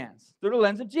J-Bans, through the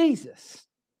lens of Jesus.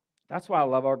 That's why I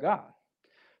love our God.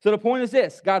 So the point is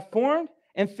this. God formed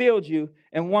and filled you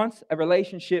and wants a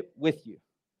relationship with you.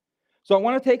 So I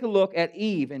want to take a look at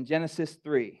Eve in Genesis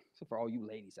 3. So for all you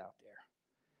ladies out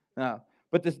there. No.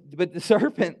 But the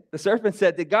serpent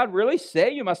said, did God really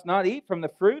say you must not eat from the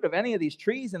fruit of any of these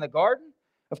trees in the garden?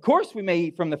 Of course we may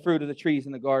eat from the fruit of the trees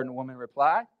in the garden, the woman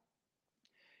replied.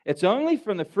 It's only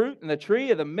from the fruit in the tree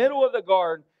of the middle of the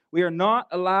garden we are not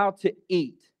allowed to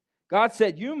eat. God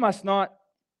said, you must not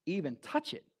even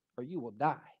touch it or you will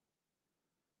die.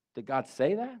 Did God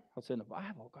say that? Well, it's in the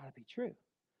Bible. Got to be true.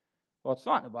 Well, it's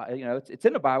not in the Bible. You know, it's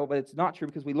in the Bible, but it's not true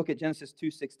because we look at Genesis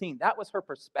 2:16. That was her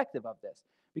perspective of this.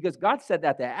 Because God said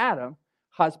that to Adam.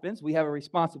 Husbands, we have a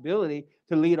responsibility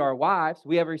to lead our wives.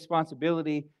 We have a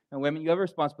responsibility, and women, you have a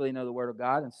responsibility to know the Word of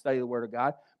God and study the Word of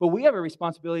God. But we have a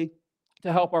responsibility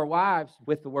to help our wives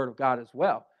with the Word of God as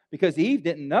well. Because Eve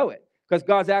didn't know it. Because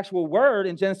God's actual word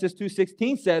in Genesis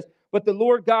 2:16 says, but the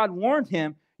Lord God warned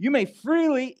him, you may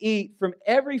freely eat from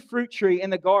every fruit tree in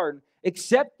the garden,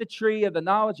 except the tree of the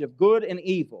knowledge of good and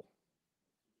evil.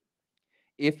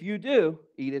 If you do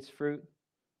eat its fruit,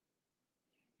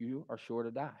 you are sure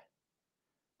to die.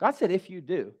 God said, if you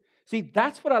do. See,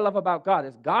 that's what I love about God,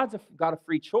 is God's a God of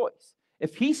free choice.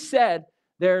 If he said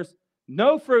there's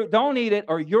no fruit, don't eat it,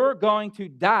 or you're going to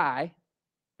die,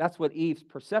 that's what Eve's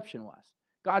perception was.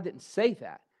 God didn't say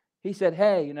that. He said,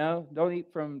 hey, don't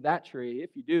eat from that tree. If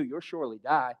you do, you'll surely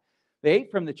die. They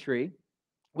ate from the tree.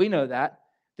 We know that.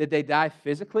 Did they die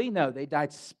physically? No, they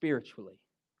died spiritually,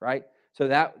 right? So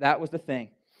that was the thing.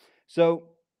 So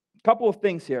a couple of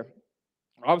things here.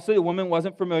 Obviously, the woman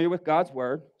wasn't familiar with God's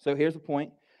word. So here's the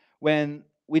point. When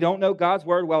we don't know God's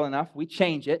word well enough, we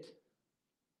change it,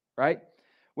 right?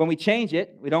 When we change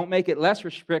it, we don't make it less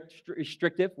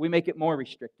restrictive. We make it more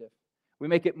restrictive. We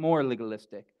make it more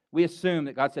legalistic. We assume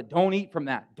that God said, don't eat from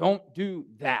that. Don't do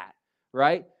that,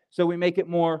 right? So we make it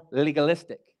more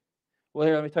legalistic. Well,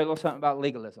 here, let me tell you a little something about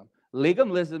legalism.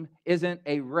 Legalism isn't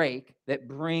a rake that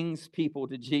brings people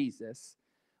to Jesus.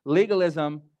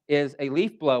 Legalism is a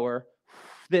leaf blower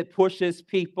that pushes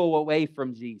people away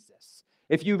from Jesus.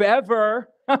 If you've ever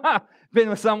been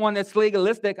with someone that's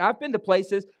legalistic, I've been to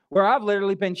places where I've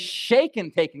literally been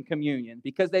shaken taking communion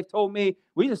because they've told me,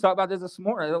 we just talked about this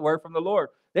morning, a word from the Lord.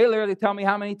 They literally tell me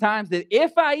how many times that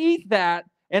if I eat that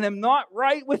and am not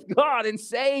right with God and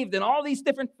saved and all these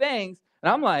different things,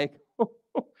 and I'm like,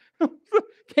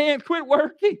 can't quit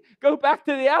working. Go back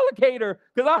to the alligator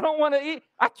because I don't want to eat.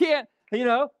 I can't,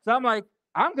 So I'm like,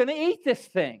 I'm going to eat this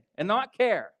thing and not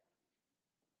care.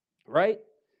 Right?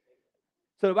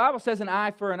 So the Bible says an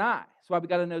eye for an eye. That's why we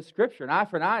got to know Scripture. An eye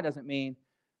for an eye doesn't mean,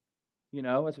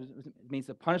 it means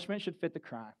the punishment should fit the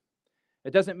crime.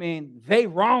 It doesn't mean they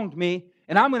wronged me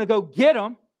and I'm going to go get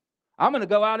them. I'm going to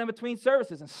go out in between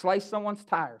services and slice someone's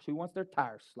tires. Who wants their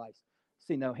tires sliced?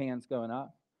 See no hands going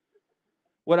up.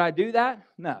 Would I do that?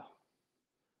 No.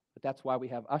 But that's why we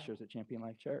have ushers at Champion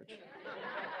Life Church.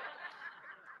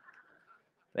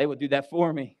 They would do that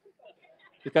for me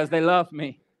because they love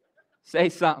me. Say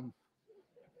something.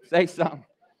 Say something.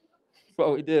 That's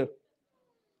what we do.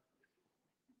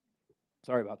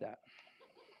 Sorry about that.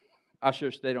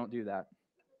 Ushers, they don't do that.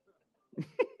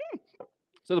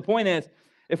 So the point is,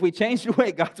 if we change the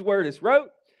way God's word is wrote,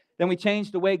 then we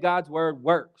change the way God's word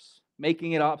works,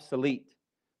 making it obsolete.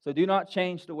 So do not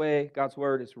change the way God's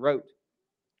word is wrote.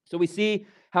 So we see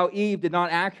how Eve did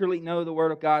not accurately know the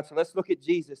word of God. So let's look at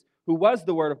Jesus, who was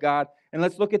the word of God. And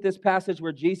let's look at this passage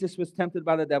where Jesus was tempted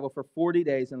by the devil for 40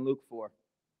 days in Luke 4.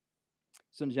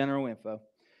 Some general info.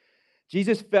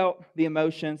 Jesus felt the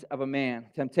emotions of a man,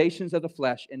 temptations of the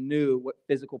flesh, and knew what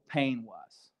physical pain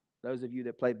was. Those of you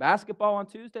that played basketball on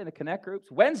Tuesday in the Connect groups,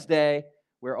 Wednesday,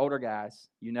 we're older guys.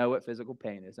 You know what physical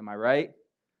pain is. Am I right?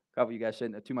 A couple of you guys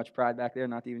shouldn't have too much pride back there,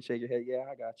 not to even shake your head. Yeah,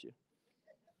 I got you.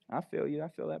 I feel you. I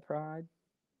feel that pride.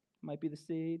 Might be the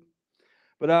seed.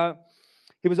 But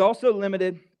he was also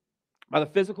limited by the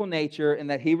physical nature in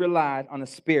that he relied on the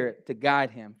Spirit to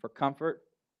guide him for comfort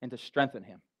and to strengthen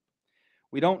him.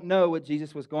 We don't know what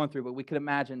Jesus was going through, but we could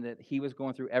imagine that he was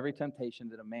going through every temptation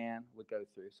that a man would go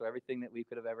through. So everything that we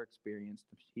could have ever experienced,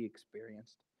 he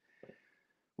experienced.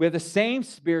 We have the same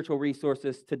spiritual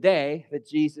resources today that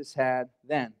Jesus had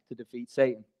then to defeat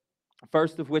Satan.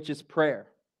 First of which is prayer,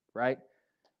 right?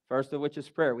 First of which is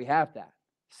prayer. We have that.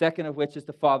 Second of which is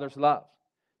the Father's love.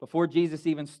 Before Jesus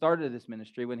even started his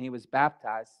ministry, when he was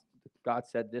baptized, God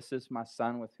said, "This is my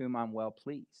Son with whom I'm well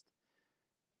pleased."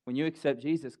 When you accept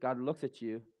Jesus, God looks at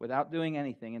you without doing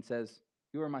anything and says,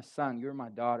 "You are my son, you are my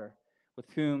daughter, with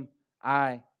whom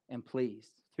I am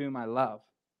pleased, with whom I love,"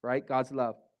 right? God's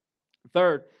love.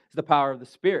 Third is the power of the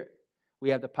Spirit. We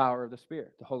have the power of the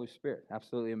Spirit, the Holy Spirit.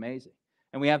 Absolutely amazing.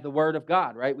 And we have the Word of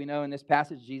God, right? We know in this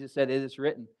passage, Jesus said, "It is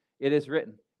written, it is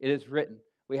written, it is written."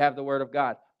 We have the Word of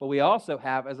God. But we also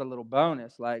have, as a little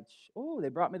bonus, like, oh, they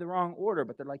brought me the wrong order,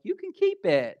 but they're like, you can keep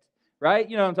it, right?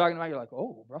 You know what I'm talking about? You're like,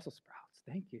 oh, Brussels sprouts.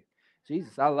 Thank you.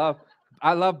 Jesus, I love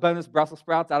bonus Brussels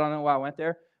sprouts. I don't know why I went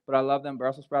there, but I love them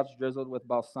Brussels sprouts drizzled with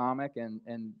balsamic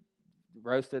and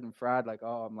roasted and fried. Like,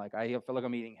 oh, I'm like, I feel like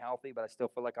I'm eating healthy, but I still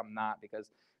feel like I'm not because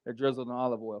they're drizzled in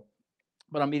olive oil.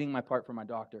 But I'm eating my part for my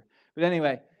doctor. But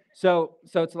anyway, so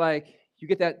it's like you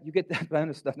get that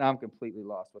bonus stuff. Now I'm completely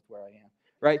lost with where I am.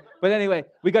 Right? But anyway,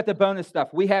 we got the bonus stuff.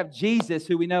 We have Jesus,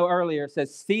 who we know earlier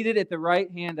says, seated at the right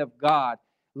hand of God,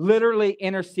 literally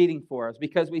interceding for us.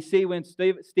 Because we see when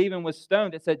Stephen was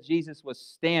stoned, it said Jesus was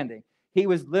standing. He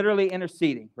was literally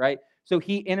interceding, right? So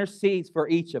he intercedes for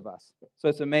each of us. So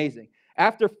it's amazing.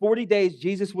 After 40 days,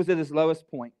 Jesus was at his lowest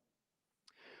point.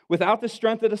 Without the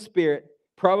strength of the Spirit,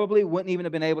 probably wouldn't even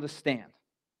have been able to stand.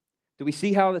 Do we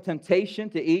see how the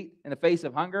temptation to eat in the face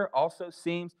of hunger also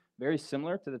seems very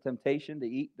similar to the temptation to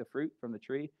eat the fruit from the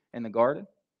tree in the garden?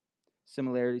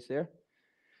 Similarities there.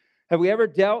 Have we ever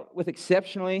dealt with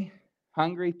exceptionally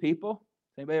hungry people?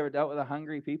 Anybody ever dealt with a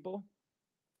hungry people?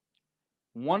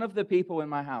 One of the people in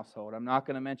my household, I'm not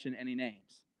going to mention any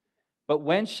names, but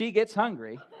when she gets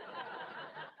hungry,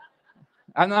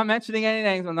 I'm not mentioning any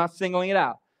names, I'm not singling it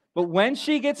out, but when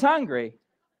she gets hungry,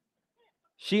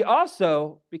 she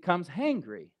also becomes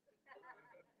hangry.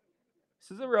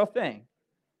 This is a real thing.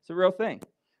 It's a real thing.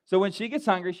 So when she gets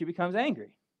hungry, she becomes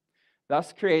angry,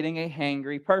 thus creating a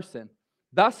hangry person.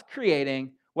 Thus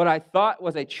creating what I thought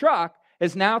was a truck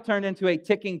is now turned into a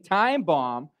ticking time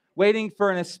bomb waiting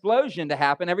for an explosion to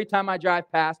happen every time I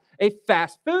drive past a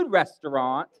fast food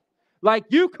restaurant. Like,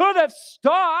 you could have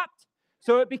stopped.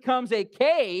 So it becomes a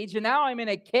cage, and now I'm in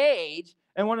a cage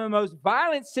in one of the most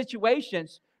violent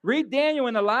situations. Read Daniel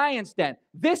in the lion's den.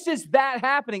 This is that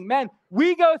happening. Men,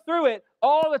 we go through it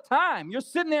all the time. You're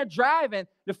sitting there driving,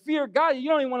 the fear of God, you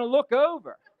don't even want to look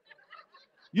over.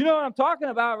 You know what I'm talking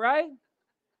about, right?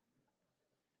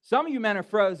 Some of you men are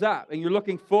froze up and you're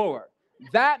looking forward.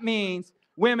 That means,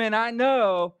 women, I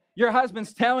know your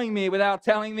husband's telling me without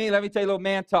telling me, let me tell you a little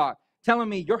man talk, telling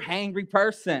me you're a hangry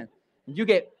person. And you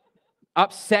get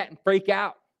upset and freak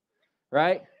out,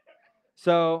 right?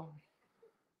 So,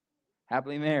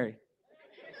 happily married.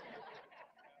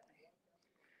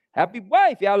 Happy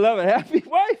wife. Yeah, I love it. Happy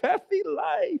wife, happy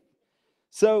life.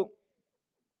 So,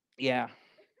 yeah,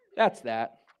 that's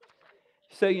that.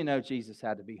 So you know Jesus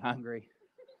had to be hungry.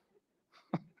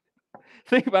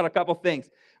 Think about a couple things.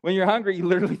 When you're hungry, you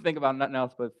literally think about nothing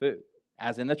else but food,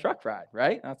 as in the truck ride,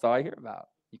 right? That's all I hear about.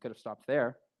 You could have stopped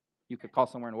there. You could call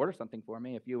somewhere and order something for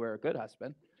me if you were a good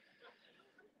husband.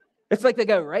 It's like they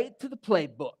go right to the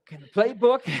playbook. And the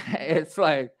playbook, it's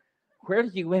like, where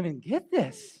did you women get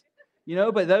this? You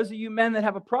know, but those of you men that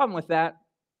have a problem with that,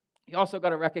 you also got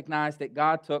to recognize that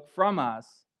God took from us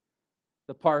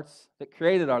the parts that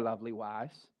created our lovely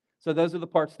wives. So those are the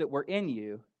parts that were in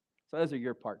you. So those are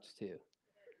your parts too.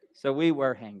 So we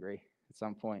were hangry at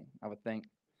some point, I would think.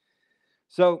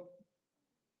 So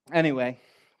anyway,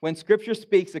 when Scripture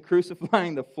speaks of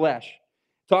crucifying the flesh,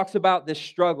 it talks about this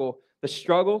struggle, the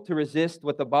struggle to resist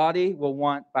what the body will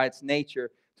want by its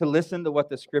nature, to listen to what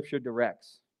the Scripture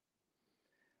directs.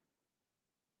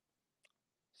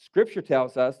 Scripture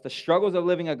tells us the struggles of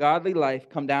living a godly life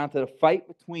come down to the fight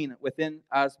within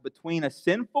us between a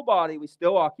sinful body we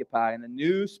still occupy and a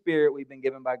new spirit we've been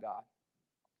given by God.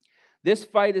 This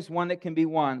fight is one that can be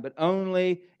won, but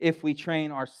only if we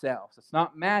train ourselves. It's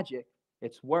not magic,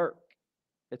 it's work.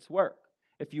 It's work.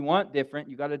 If you want different,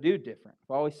 you got to do different.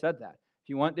 I've always said that. If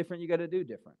you want different, you got to do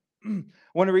different. I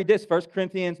want to read this, 1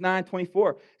 Corinthians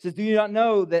 9:24. It says, do you not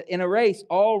know that in a race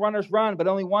all runners run, but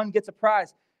only one gets a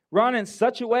prize? Run in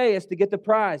such a way as to get the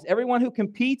prize. Everyone who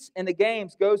competes in the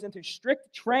games goes into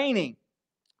strict training.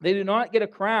 They do not get a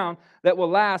crown that will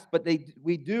last, but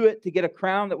we do it to get a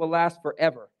crown that will last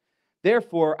forever.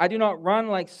 Therefore, I do not run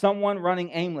like someone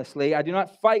running aimlessly. I do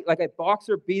not fight like a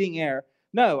boxer beating air.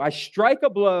 No, I strike a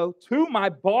blow to my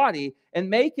body and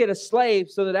make it a slave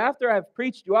so that after I have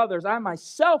preached to others, I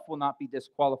myself will not be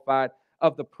disqualified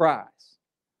of the prize.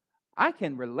 I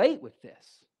can relate with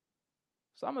this.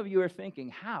 Some of you are thinking,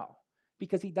 how?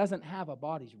 Because he doesn't have a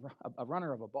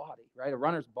runner of a body, right? A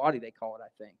runner's body, they call it,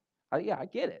 I think. Yeah, I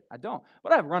get it. I don't.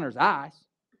 But I have runner's eyes.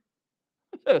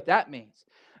 That's what that means.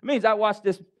 It means I watched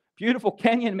this beautiful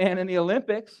Kenyan man in the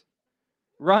Olympics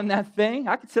run that thing.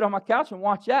 I could sit on my couch and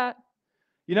watch that.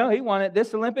 You know, he won it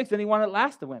this Olympics and he won it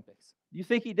last Olympics. You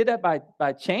think he did that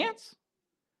by chance?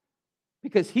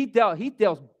 Because he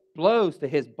deals blows to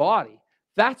his body.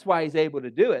 That's why he's able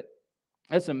to do it.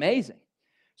 That's amazing.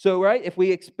 So, right, if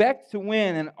we expect to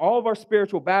win in all of our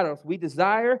spiritual battles, we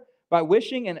desire by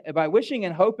wishing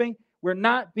and hoping, we're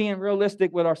not being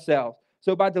realistic with ourselves.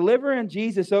 So by delivering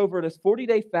Jesus over this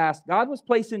 40-day fast, God was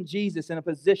placing Jesus in a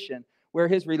position where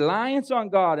his reliance on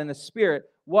God and the Spirit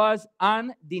was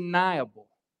undeniable.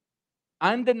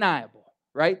 Undeniable,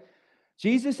 right?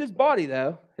 Jesus' body,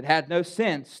 though, it had no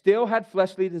sin, still had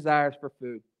fleshly desires for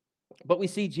food. But we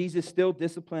see Jesus still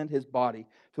disciplined his body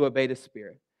to obey the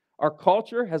Spirit. Our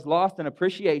culture has lost an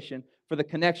appreciation for the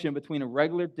connection between a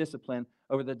regular discipline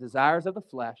over the desires of the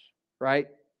flesh, right,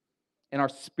 and our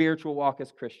spiritual walk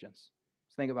as Christians.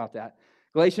 Let's think about that.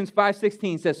 Galatians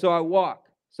 5:16 says, So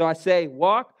I say,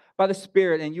 walk by the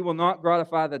Spirit, and you will not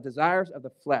gratify the desires of the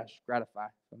flesh.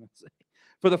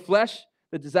 For the flesh,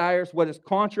 the desires what is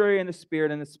contrary in the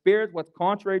Spirit, and the Spirit what's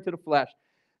contrary to the flesh.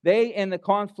 They in the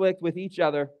conflict with each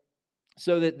other,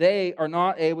 so that they are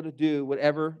not able to do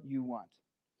whatever you want.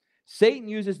 Satan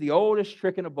uses the oldest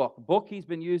trick in the book.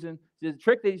 The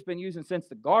trick that he's been using since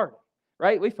the garden,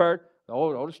 right? We've heard the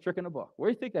oldest trick in the book. Where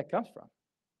do you think that comes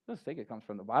from? I think it comes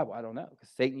from the Bible. I don't know, because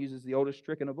Satan uses the oldest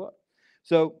trick in the book.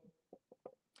 So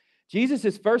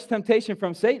Jesus' first temptation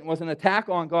from Satan was an attack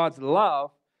on God's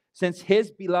love, since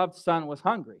his beloved son was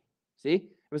hungry. See?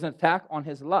 It was an attack on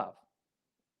his love.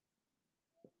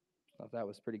 I thought that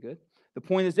was pretty good. The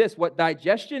point is this: what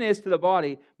digestion is to the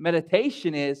body,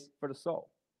 meditation is for the soul.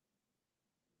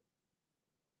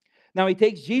 Now he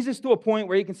takes Jesus to a point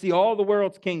where he can see all the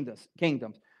world's kingdoms,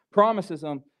 promises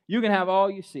him, you can have all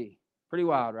you see. Pretty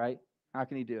wild, right? How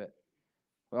can he do it?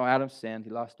 Well, Adam sinned. He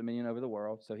lost dominion over the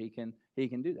world, so he can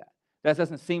do that. That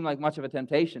doesn't seem like much of a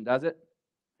temptation, does it?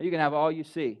 You can have all you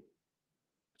see.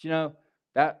 But you know,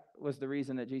 that was the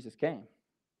reason that Jesus came.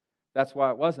 That's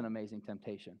why it was an amazing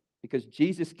temptation. Because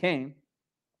Jesus came,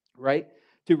 right,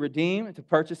 to redeem, to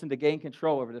purchase, and to gain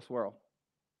control over this world.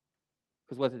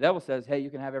 Because what the devil says, hey, you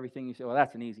can have everything you say. Well,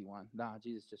 that's an easy one. No,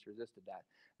 Jesus just resisted that.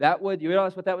 You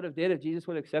realize what that would have did if Jesus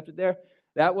would have accepted there?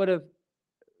 That would have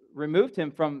removed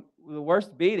him from the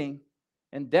worst beating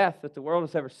and death that the world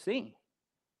has ever seen.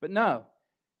 But no,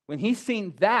 when he's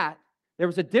seen that, there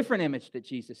was a different image that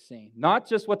Jesus seen. Not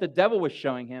just what the devil was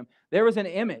showing him. There was an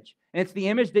image. And it's the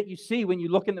image that you see when you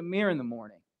look in the mirror in the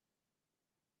morning.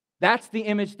 That's the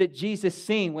image that Jesus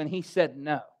seen when he said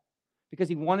no. Because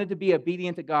he wanted to be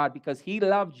obedient to God, because he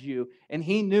loved you and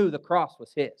he knew the cross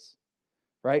was his.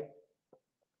 Right?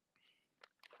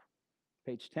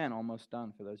 Page 10, almost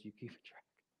done for those of you keeping track.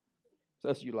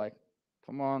 Those of you like,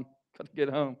 come on, got to get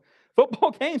home.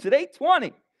 Football games at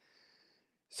 8:20.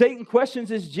 Satan questions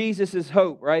his Jesus'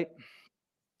 hope, right?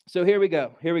 So here we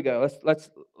go.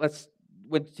 Let's.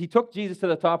 When he took Jesus to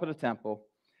the top of the temple,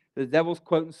 the devil's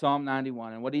quoting Psalm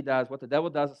 91, and what the devil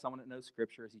does as someone that knows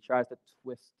Scripture is he tries to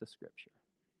twist the Scripture,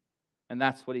 and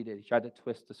that's what he did. He tried to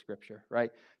twist the Scripture,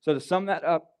 right? So to sum that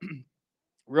up,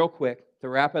 real quick, to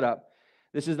wrap it up,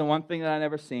 this is the one thing that I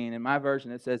never seen in my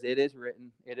version. It says, "It is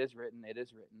written, it is written, it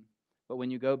is written." But when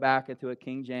you go back into a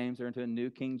King James or into a New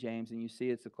King James and you see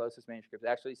it's the closest manuscript, it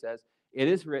actually says, "It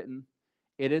is written,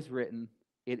 it is written,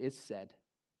 it is said."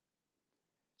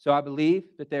 So I believe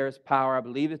that there is power. I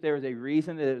believe that there is a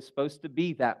reason that it's supposed to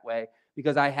be that way,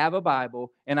 because I have a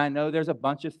Bible and I know there's a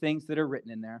bunch of things that are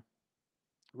written in there,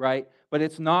 right? But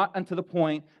it's not unto the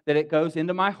point that it goes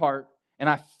into my heart and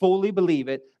I fully believe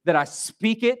it, that I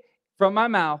speak it from my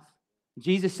mouth.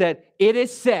 Jesus said, "It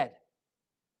is said."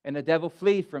 And the devil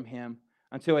fled from him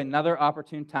until another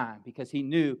opportune time, because he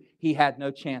knew he had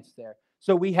no chance there.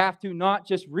 So we have to not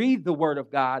just read the Word of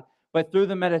God, but through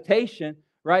the meditation,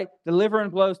 right?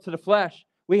 Delivering blows to the flesh,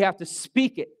 we have to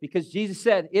speak it, because Jesus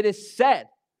said, "It is said."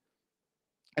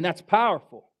 And that's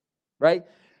powerful, right?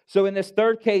 So in this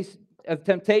third case of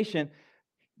temptation,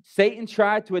 Satan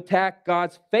tried to attack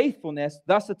God's faithfulness,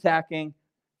 thus attacking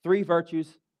three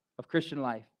virtues of Christian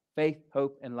life: faith,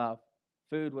 hope, and love.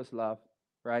 Food was love,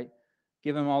 right?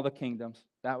 Give him all the kingdoms.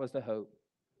 That was the hope,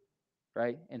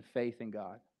 right? And faith in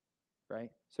God,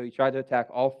 right? So he tried to attack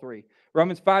all three.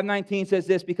 Romans 5:19 says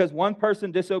this: because one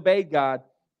person disobeyed God,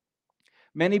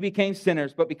 many became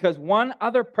sinners. But because one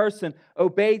other person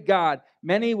obeyed God,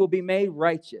 many will be made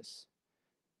righteous.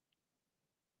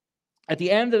 At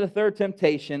the end of the third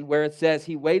temptation, where it says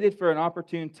he waited for an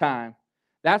opportune time,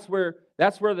 that's where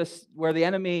the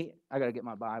enemy. I got to get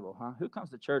my Bible, huh? Who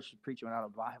comes to church preaching without a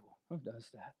Bible? Who does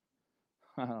that?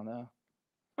 I don't know.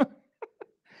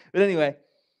 But anyway,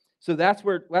 so that's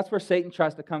where Satan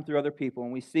tries to come through other people,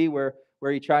 and we see where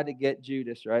he tried to get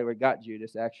Judas, right? Where he got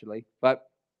Judas, actually. But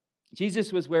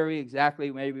Jesus was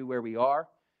maybe where we are,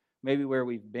 maybe where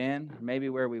we've been, maybe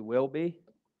where we will be.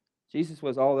 Jesus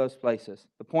was all those places.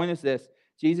 The point is this: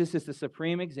 Jesus is the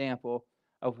supreme example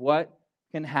of what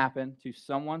can happen to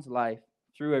someone's life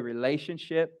through a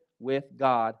relationship with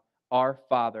God, our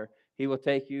Father. He will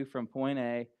take you from point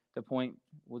A to point,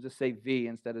 we'll just say V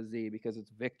instead of Z, because it's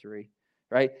victory,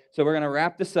 right? So we're going to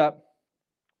wrap this up.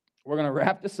 We're going to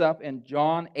wrap this up in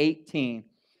John 18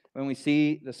 when we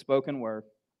see the spoken word.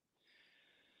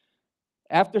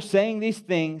 After saying these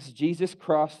things, Jesus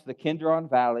crossed the Kidron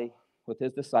Valley with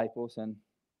his disciples and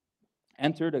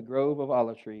entered a grove of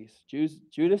olive trees.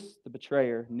 Judas, the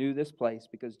betrayer, knew this place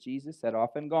because Jesus had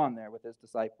often gone there with his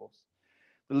disciples.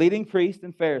 The leading priests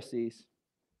and Pharisees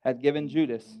had given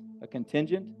Judas a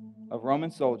contingent of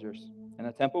Roman soldiers and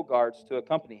the temple guards to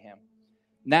accompany him.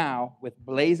 Now, with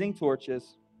blazing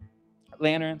torches,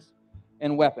 lanterns,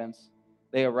 and weapons,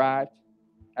 they arrived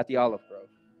at the olive grove.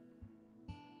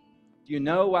 Do you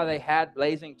know why they had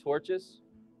blazing torches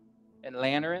and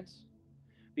lanterns?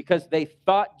 Because they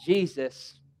thought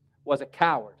Jesus was a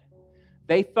coward.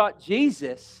 They thought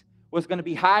Jesus was going to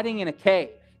be hiding in a cave.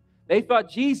 They thought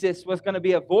Jesus was going to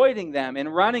be avoiding them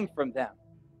and running from them.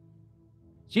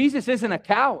 Jesus isn't a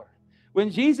coward. When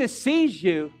Jesus sees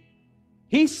you,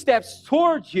 he steps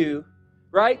towards you,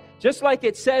 right? Just like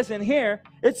it says in here,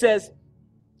 it says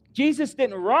Jesus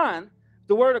didn't run.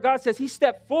 The Word of God says he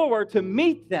stepped forward to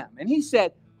meet them. And he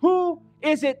said, who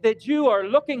is it that you are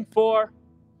looking for?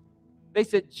 They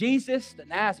said, Jesus the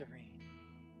Nazarene.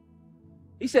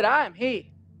 He said, I am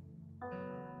he.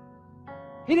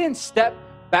 He didn't step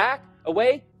back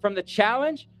away from the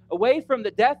challenge, away from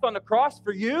the death on the cross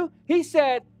for you. He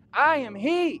said, I am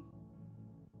he.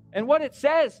 And what it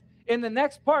says in the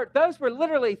next part, those were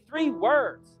literally 3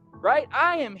 words, right?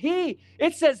 I am he.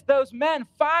 It says those men,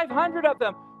 500 of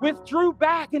them, withdrew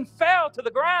back and fell to the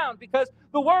ground because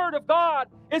the Word of God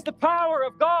is the power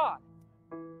of God.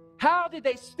 How did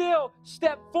they still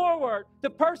step forward to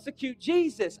persecute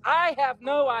Jesus? I have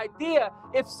no idea.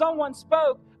 If someone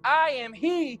spoke, I am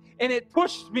he, and it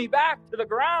pushed me back to the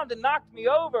ground and knocked me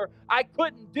over, I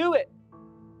couldn't do it.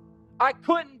 I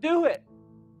couldn't do it.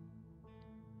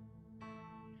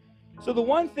 So the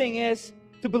one thing is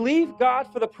to believe God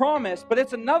for the promise, but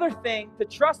it's another thing to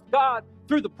trust God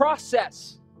through the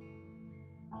process.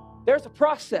 There's a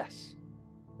process,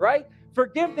 right?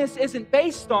 Forgiveness isn't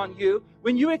based on you.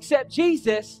 When you accept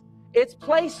Jesus, it's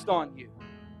placed on you.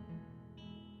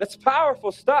 That's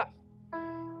powerful stuff.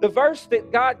 The verse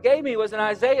that God gave me was in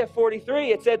Isaiah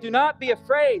 43. It said, do not be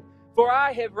afraid, for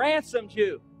I have ransomed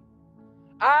you.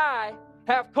 I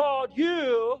have called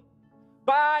you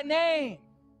by name.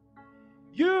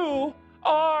 You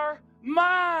are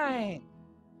mine.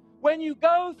 When you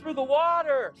go through the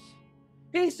waters,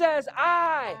 he says,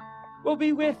 I will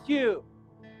be with you.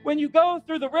 When you go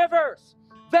through the rivers,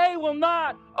 they will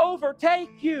not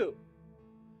overtake you.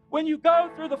 When you go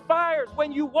through the fires,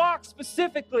 when you walk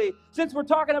specifically, since we're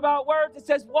talking about words, it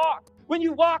says walk. When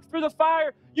you walk through the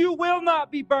fire, you will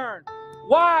not be burned.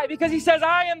 Why? Because he says,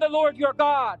 I am the Lord your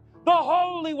God, the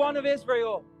Holy One of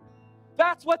Israel.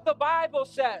 That's what the Bible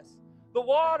says. The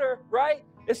water, right,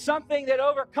 is something that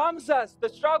overcomes us, the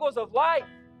struggles of life.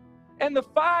 And the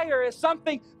fire is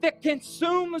something that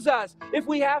consumes us. If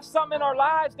we have something in our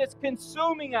lives that's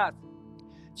consuming us.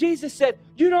 Jesus said,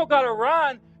 you don't got to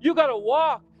run, you got to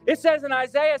walk. It says in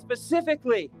Isaiah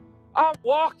specifically, I'm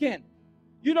walking.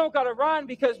 You don't got to run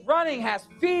because running has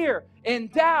fear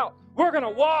and doubt. We're going to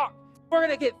walk. We're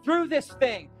going to get through this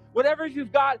thing. Whatever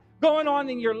you've got going on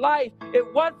in your life,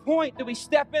 at what point do we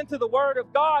step into the Word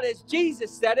of God as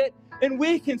Jesus said it, and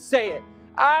we can say it?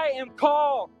 I am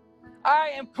called. I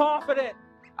am confident.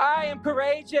 I am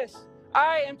courageous.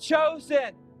 I am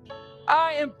chosen.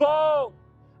 I am bold.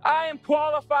 I am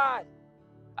qualified.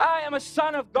 I am a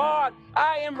son of God.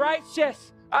 I am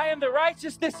righteous. I am the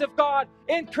righteousness of God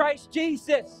in Christ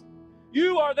Jesus.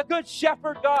 You are the good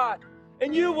shepherd, God,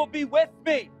 and you will be with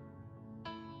me.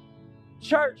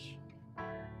 Church,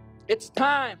 it's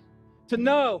time to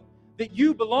know that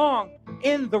you belong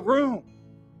in the room.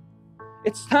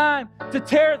 It's time to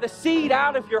tear the seed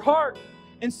out of your heart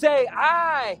and say,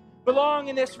 I belong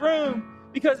in this room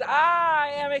because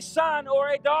I am a son or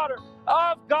a daughter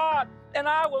of God, and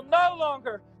I will no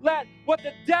longer let what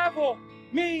the devil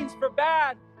means for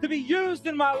bad to be used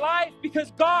in my life,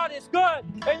 because God is good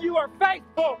and you are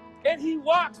faithful and he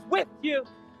walks with you.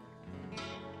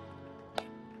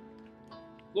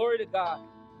 Glory to God.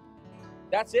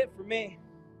 That's it for me.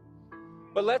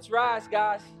 But let's rise,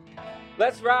 guys.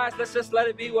 Let's rise. Let's just let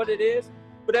it be what it is.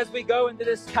 But as we go into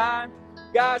this time,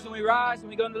 guys, when we rise and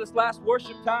we go into this last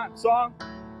worship time song,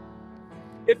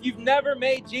 if you've never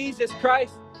made Jesus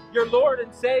Christ your Lord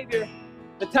and Savior,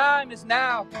 the time is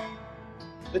now.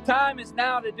 The time is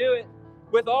now to do it.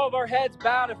 With all of our heads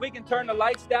bowed, if we can turn the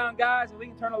lights down, guys, if we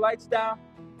can turn the lights down.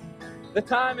 The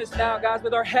time is now, guys,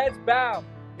 with our heads bowed.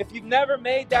 If you've never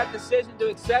made that decision to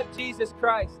accept Jesus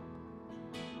Christ,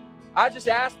 I just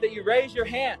ask that you raise your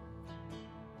hand.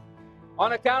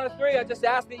 On a count of 3, I just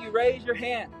ask that you raise your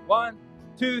hand. 1,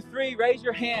 2, 3, raise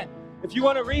your hand. If you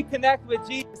want to reconnect with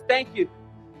Jesus, thank you.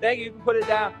 Thank you. You can put it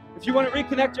down. If you want to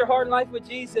reconnect your heart and life with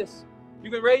Jesus,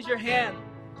 you can raise your hand.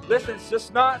 Listen, it's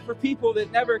just not for people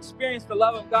that never experienced the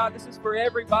love of God. This is for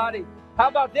everybody. How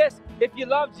about this? If you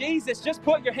love Jesus, just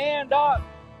put your hand up.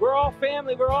 We're all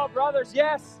family. We're all brothers.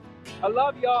 Yes. I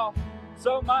love y'all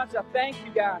so much. I thank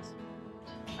you guys.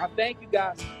 I thank you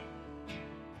guys.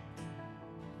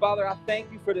 Father, I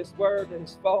thank you for this word that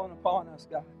has fallen upon us,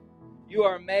 God. You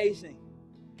are amazing.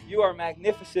 You are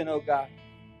magnificent, oh God.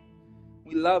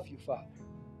 We love you, Father.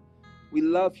 We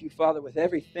love you, Father, with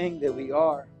everything that we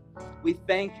are. We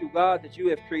thank you, God, that you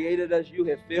have created us, you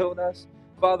have filled us,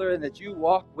 Father, and that you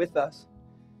walk with us.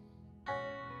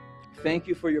 Thank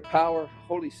you for your power,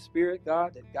 Holy Spirit,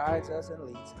 God, that guides us and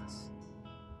leads us.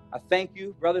 I thank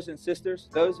you, brothers and sisters,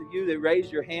 those of you that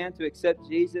raised your hand to accept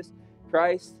Jesus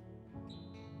Christ.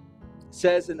 It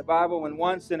says in the Bible, when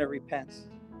one sinner repents,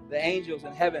 the angels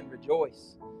in heaven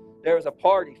rejoice. There is a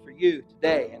party for you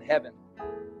today in heaven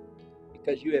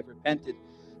because you have repented.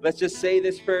 Let's just say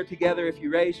this prayer together if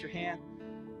you raised your hand.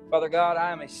 Father God,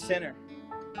 I am a sinner,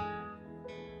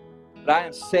 but I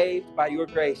am saved by your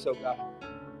grace, oh God.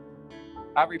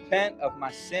 I repent of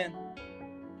my sin.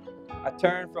 I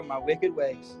turn from my wicked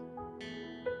ways.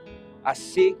 I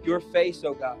seek your face,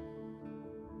 oh God,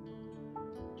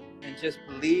 and just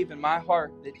believe in my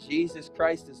heart that Jesus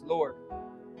Christ is Lord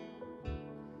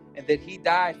and that he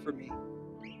died for me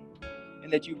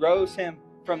and that you rose him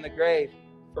from the grave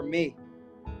for me.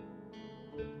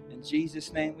 In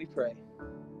Jesus' name we pray.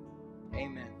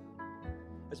 Amen.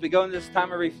 As we go into this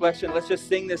time of reflection, let's just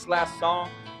sing this last song,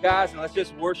 guys, and let's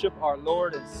just worship our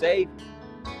Lord and Savior.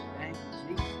 Thank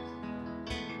you, Jesus.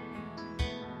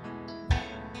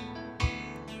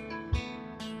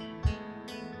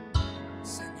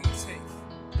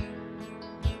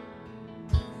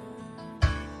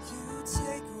 You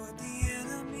take what the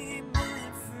enemy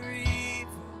meant for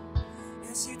evil,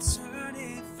 yes, you turn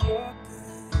it for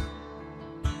good.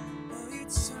 Oh, you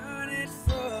turn it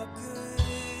for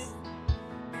good.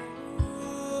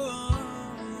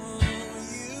 Oh,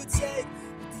 you take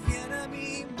what the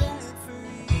enemy meant for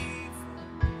evil,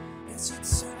 yes, you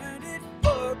turn it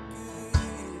for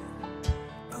good.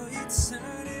 Oh, you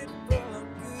turn it for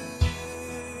good.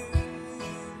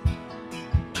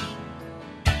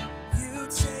 You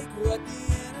take what the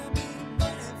enemy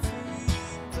meant for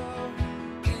evil,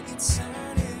 and you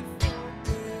turn it for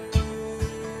good.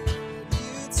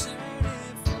 You turn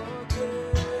it for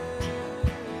good.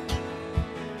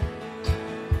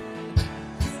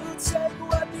 You take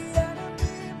what the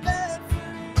enemy meant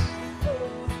for evil,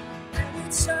 and you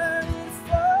turn it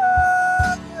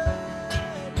for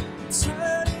good. You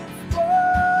turn it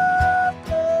for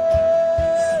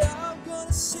good. I'm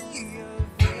gonna see your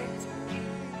victory.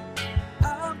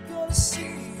 I'm gonna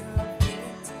see your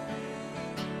victory,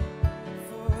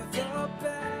 for the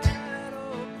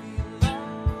battle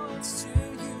belongs to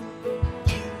you,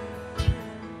 Lord.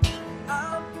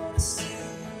 I'm gonna see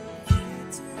your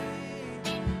victory.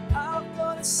 I'm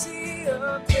gonna see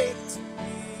your victory,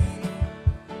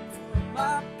 for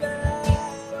my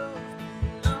battle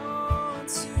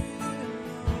belongs to you,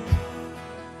 Lord.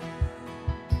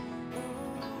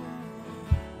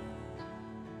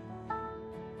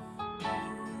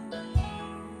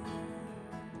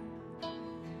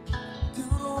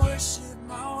 Gonna worship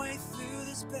my way through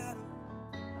this battle.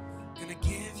 Gonna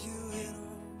give you it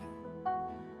all.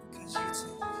 Cause you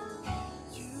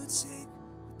take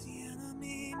what the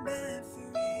enemy meant for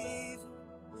evil,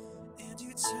 and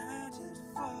you turn it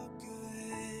for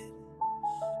good.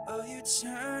 Oh, you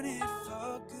turn it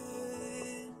for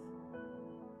good.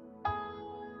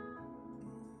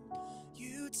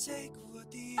 You take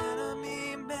what the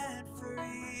enemy meant for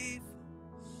evil.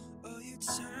 Oh, you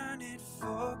turn it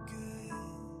for good.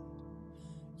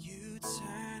 You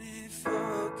turn it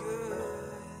for good.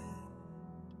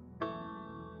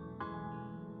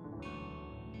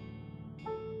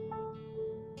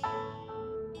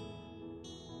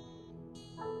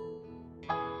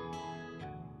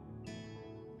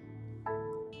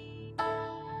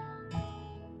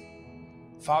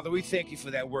 Father, we thank you for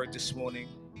that word this morning.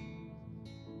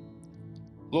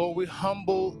 Lord, we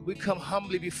come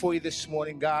humbly before you this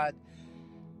morning, God.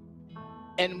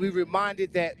 And we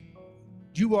reminded that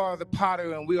you are the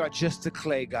potter and we are just the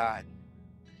clay, God.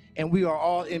 And we are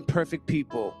all imperfect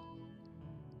people.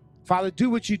 Father, do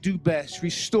what you do best.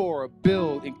 Restore,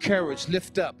 build, encourage,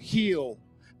 lift up, heal,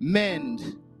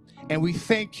 mend. And we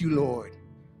thank you, Lord.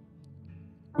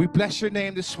 We bless your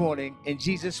name this morning in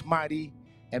Jesus' mighty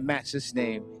and matchless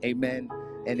name. Amen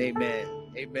and amen.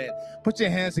 Amen. Put your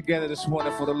hands together this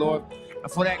morning for the Lord and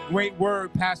for that great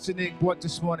word Pastor Nick brought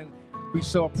this morning. We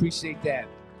so appreciate that.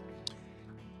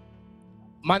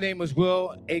 My name is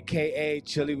Will, a.k.a.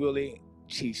 Chili Willie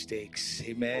Cheesesteaks.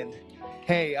 Amen.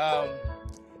 Hey,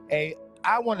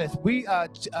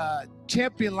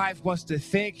 Champion Life wants to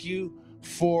thank you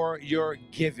for your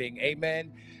giving.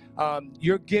 Amen.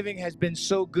 Your giving has been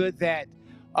so good that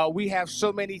we have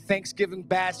so many Thanksgiving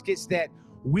baskets that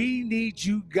we need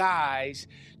you guys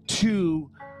to,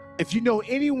 if you know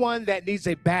anyone that needs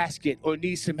a basket or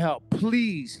needs some help,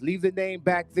 please leave the name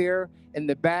back there in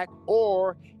the back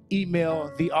or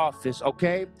email the office,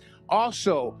 okay?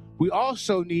 Also, we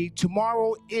also need,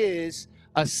 tomorrow is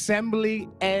assembly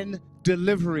and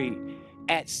delivery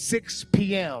at 6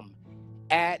 p.m.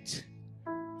 at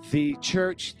the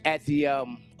church, at the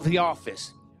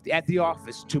office. at the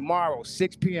office tomorrow,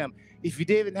 6 p.m. If you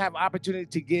didn't have opportunity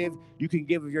to give, you can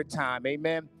give of your time.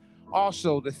 Amen.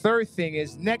 Also, the third thing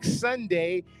is next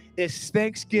Sunday is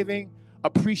Thanksgiving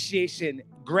appreciation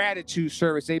gratitude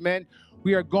service. Amen.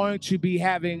 We are going to be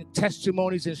having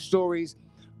testimonies and stories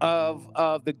of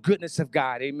the goodness of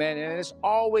God. Amen. And it's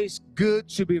always good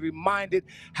to be reminded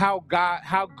how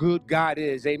good God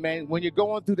is. Amen. When you're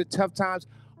going through the tough times,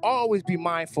 always be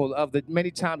mindful of the many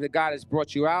times that God has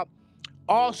brought you out.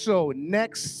 Also,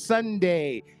 next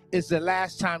Sunday is the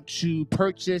last time to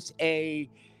purchase a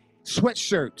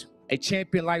sweatshirt, a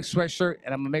Champion Life sweatshirt,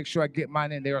 and I'm gonna make sure I get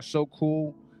mine in. They are so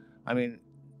cool. I mean,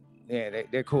 yeah,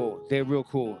 they're cool. They're real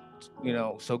cool, you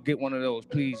know, so get one of those,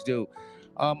 please do.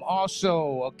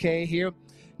 Also, okay, here.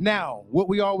 Now, what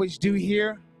we always do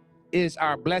here is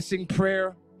our blessing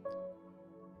prayer.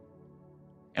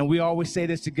 And we always say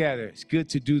this together. It's good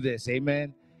to do this,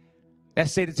 amen?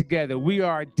 Let's say it together. We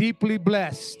are deeply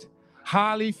blessed,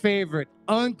 highly favored,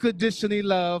 unconditionally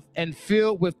loved, and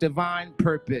filled with divine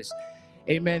purpose.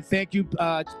 Amen. Thank you,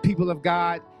 people of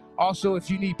God. Also, if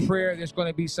you need prayer, there's going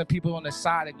to be some people on the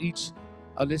side of each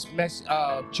of this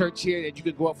church here that you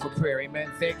could go up for prayer.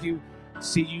 Amen. Thank you.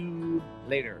 See you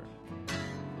later.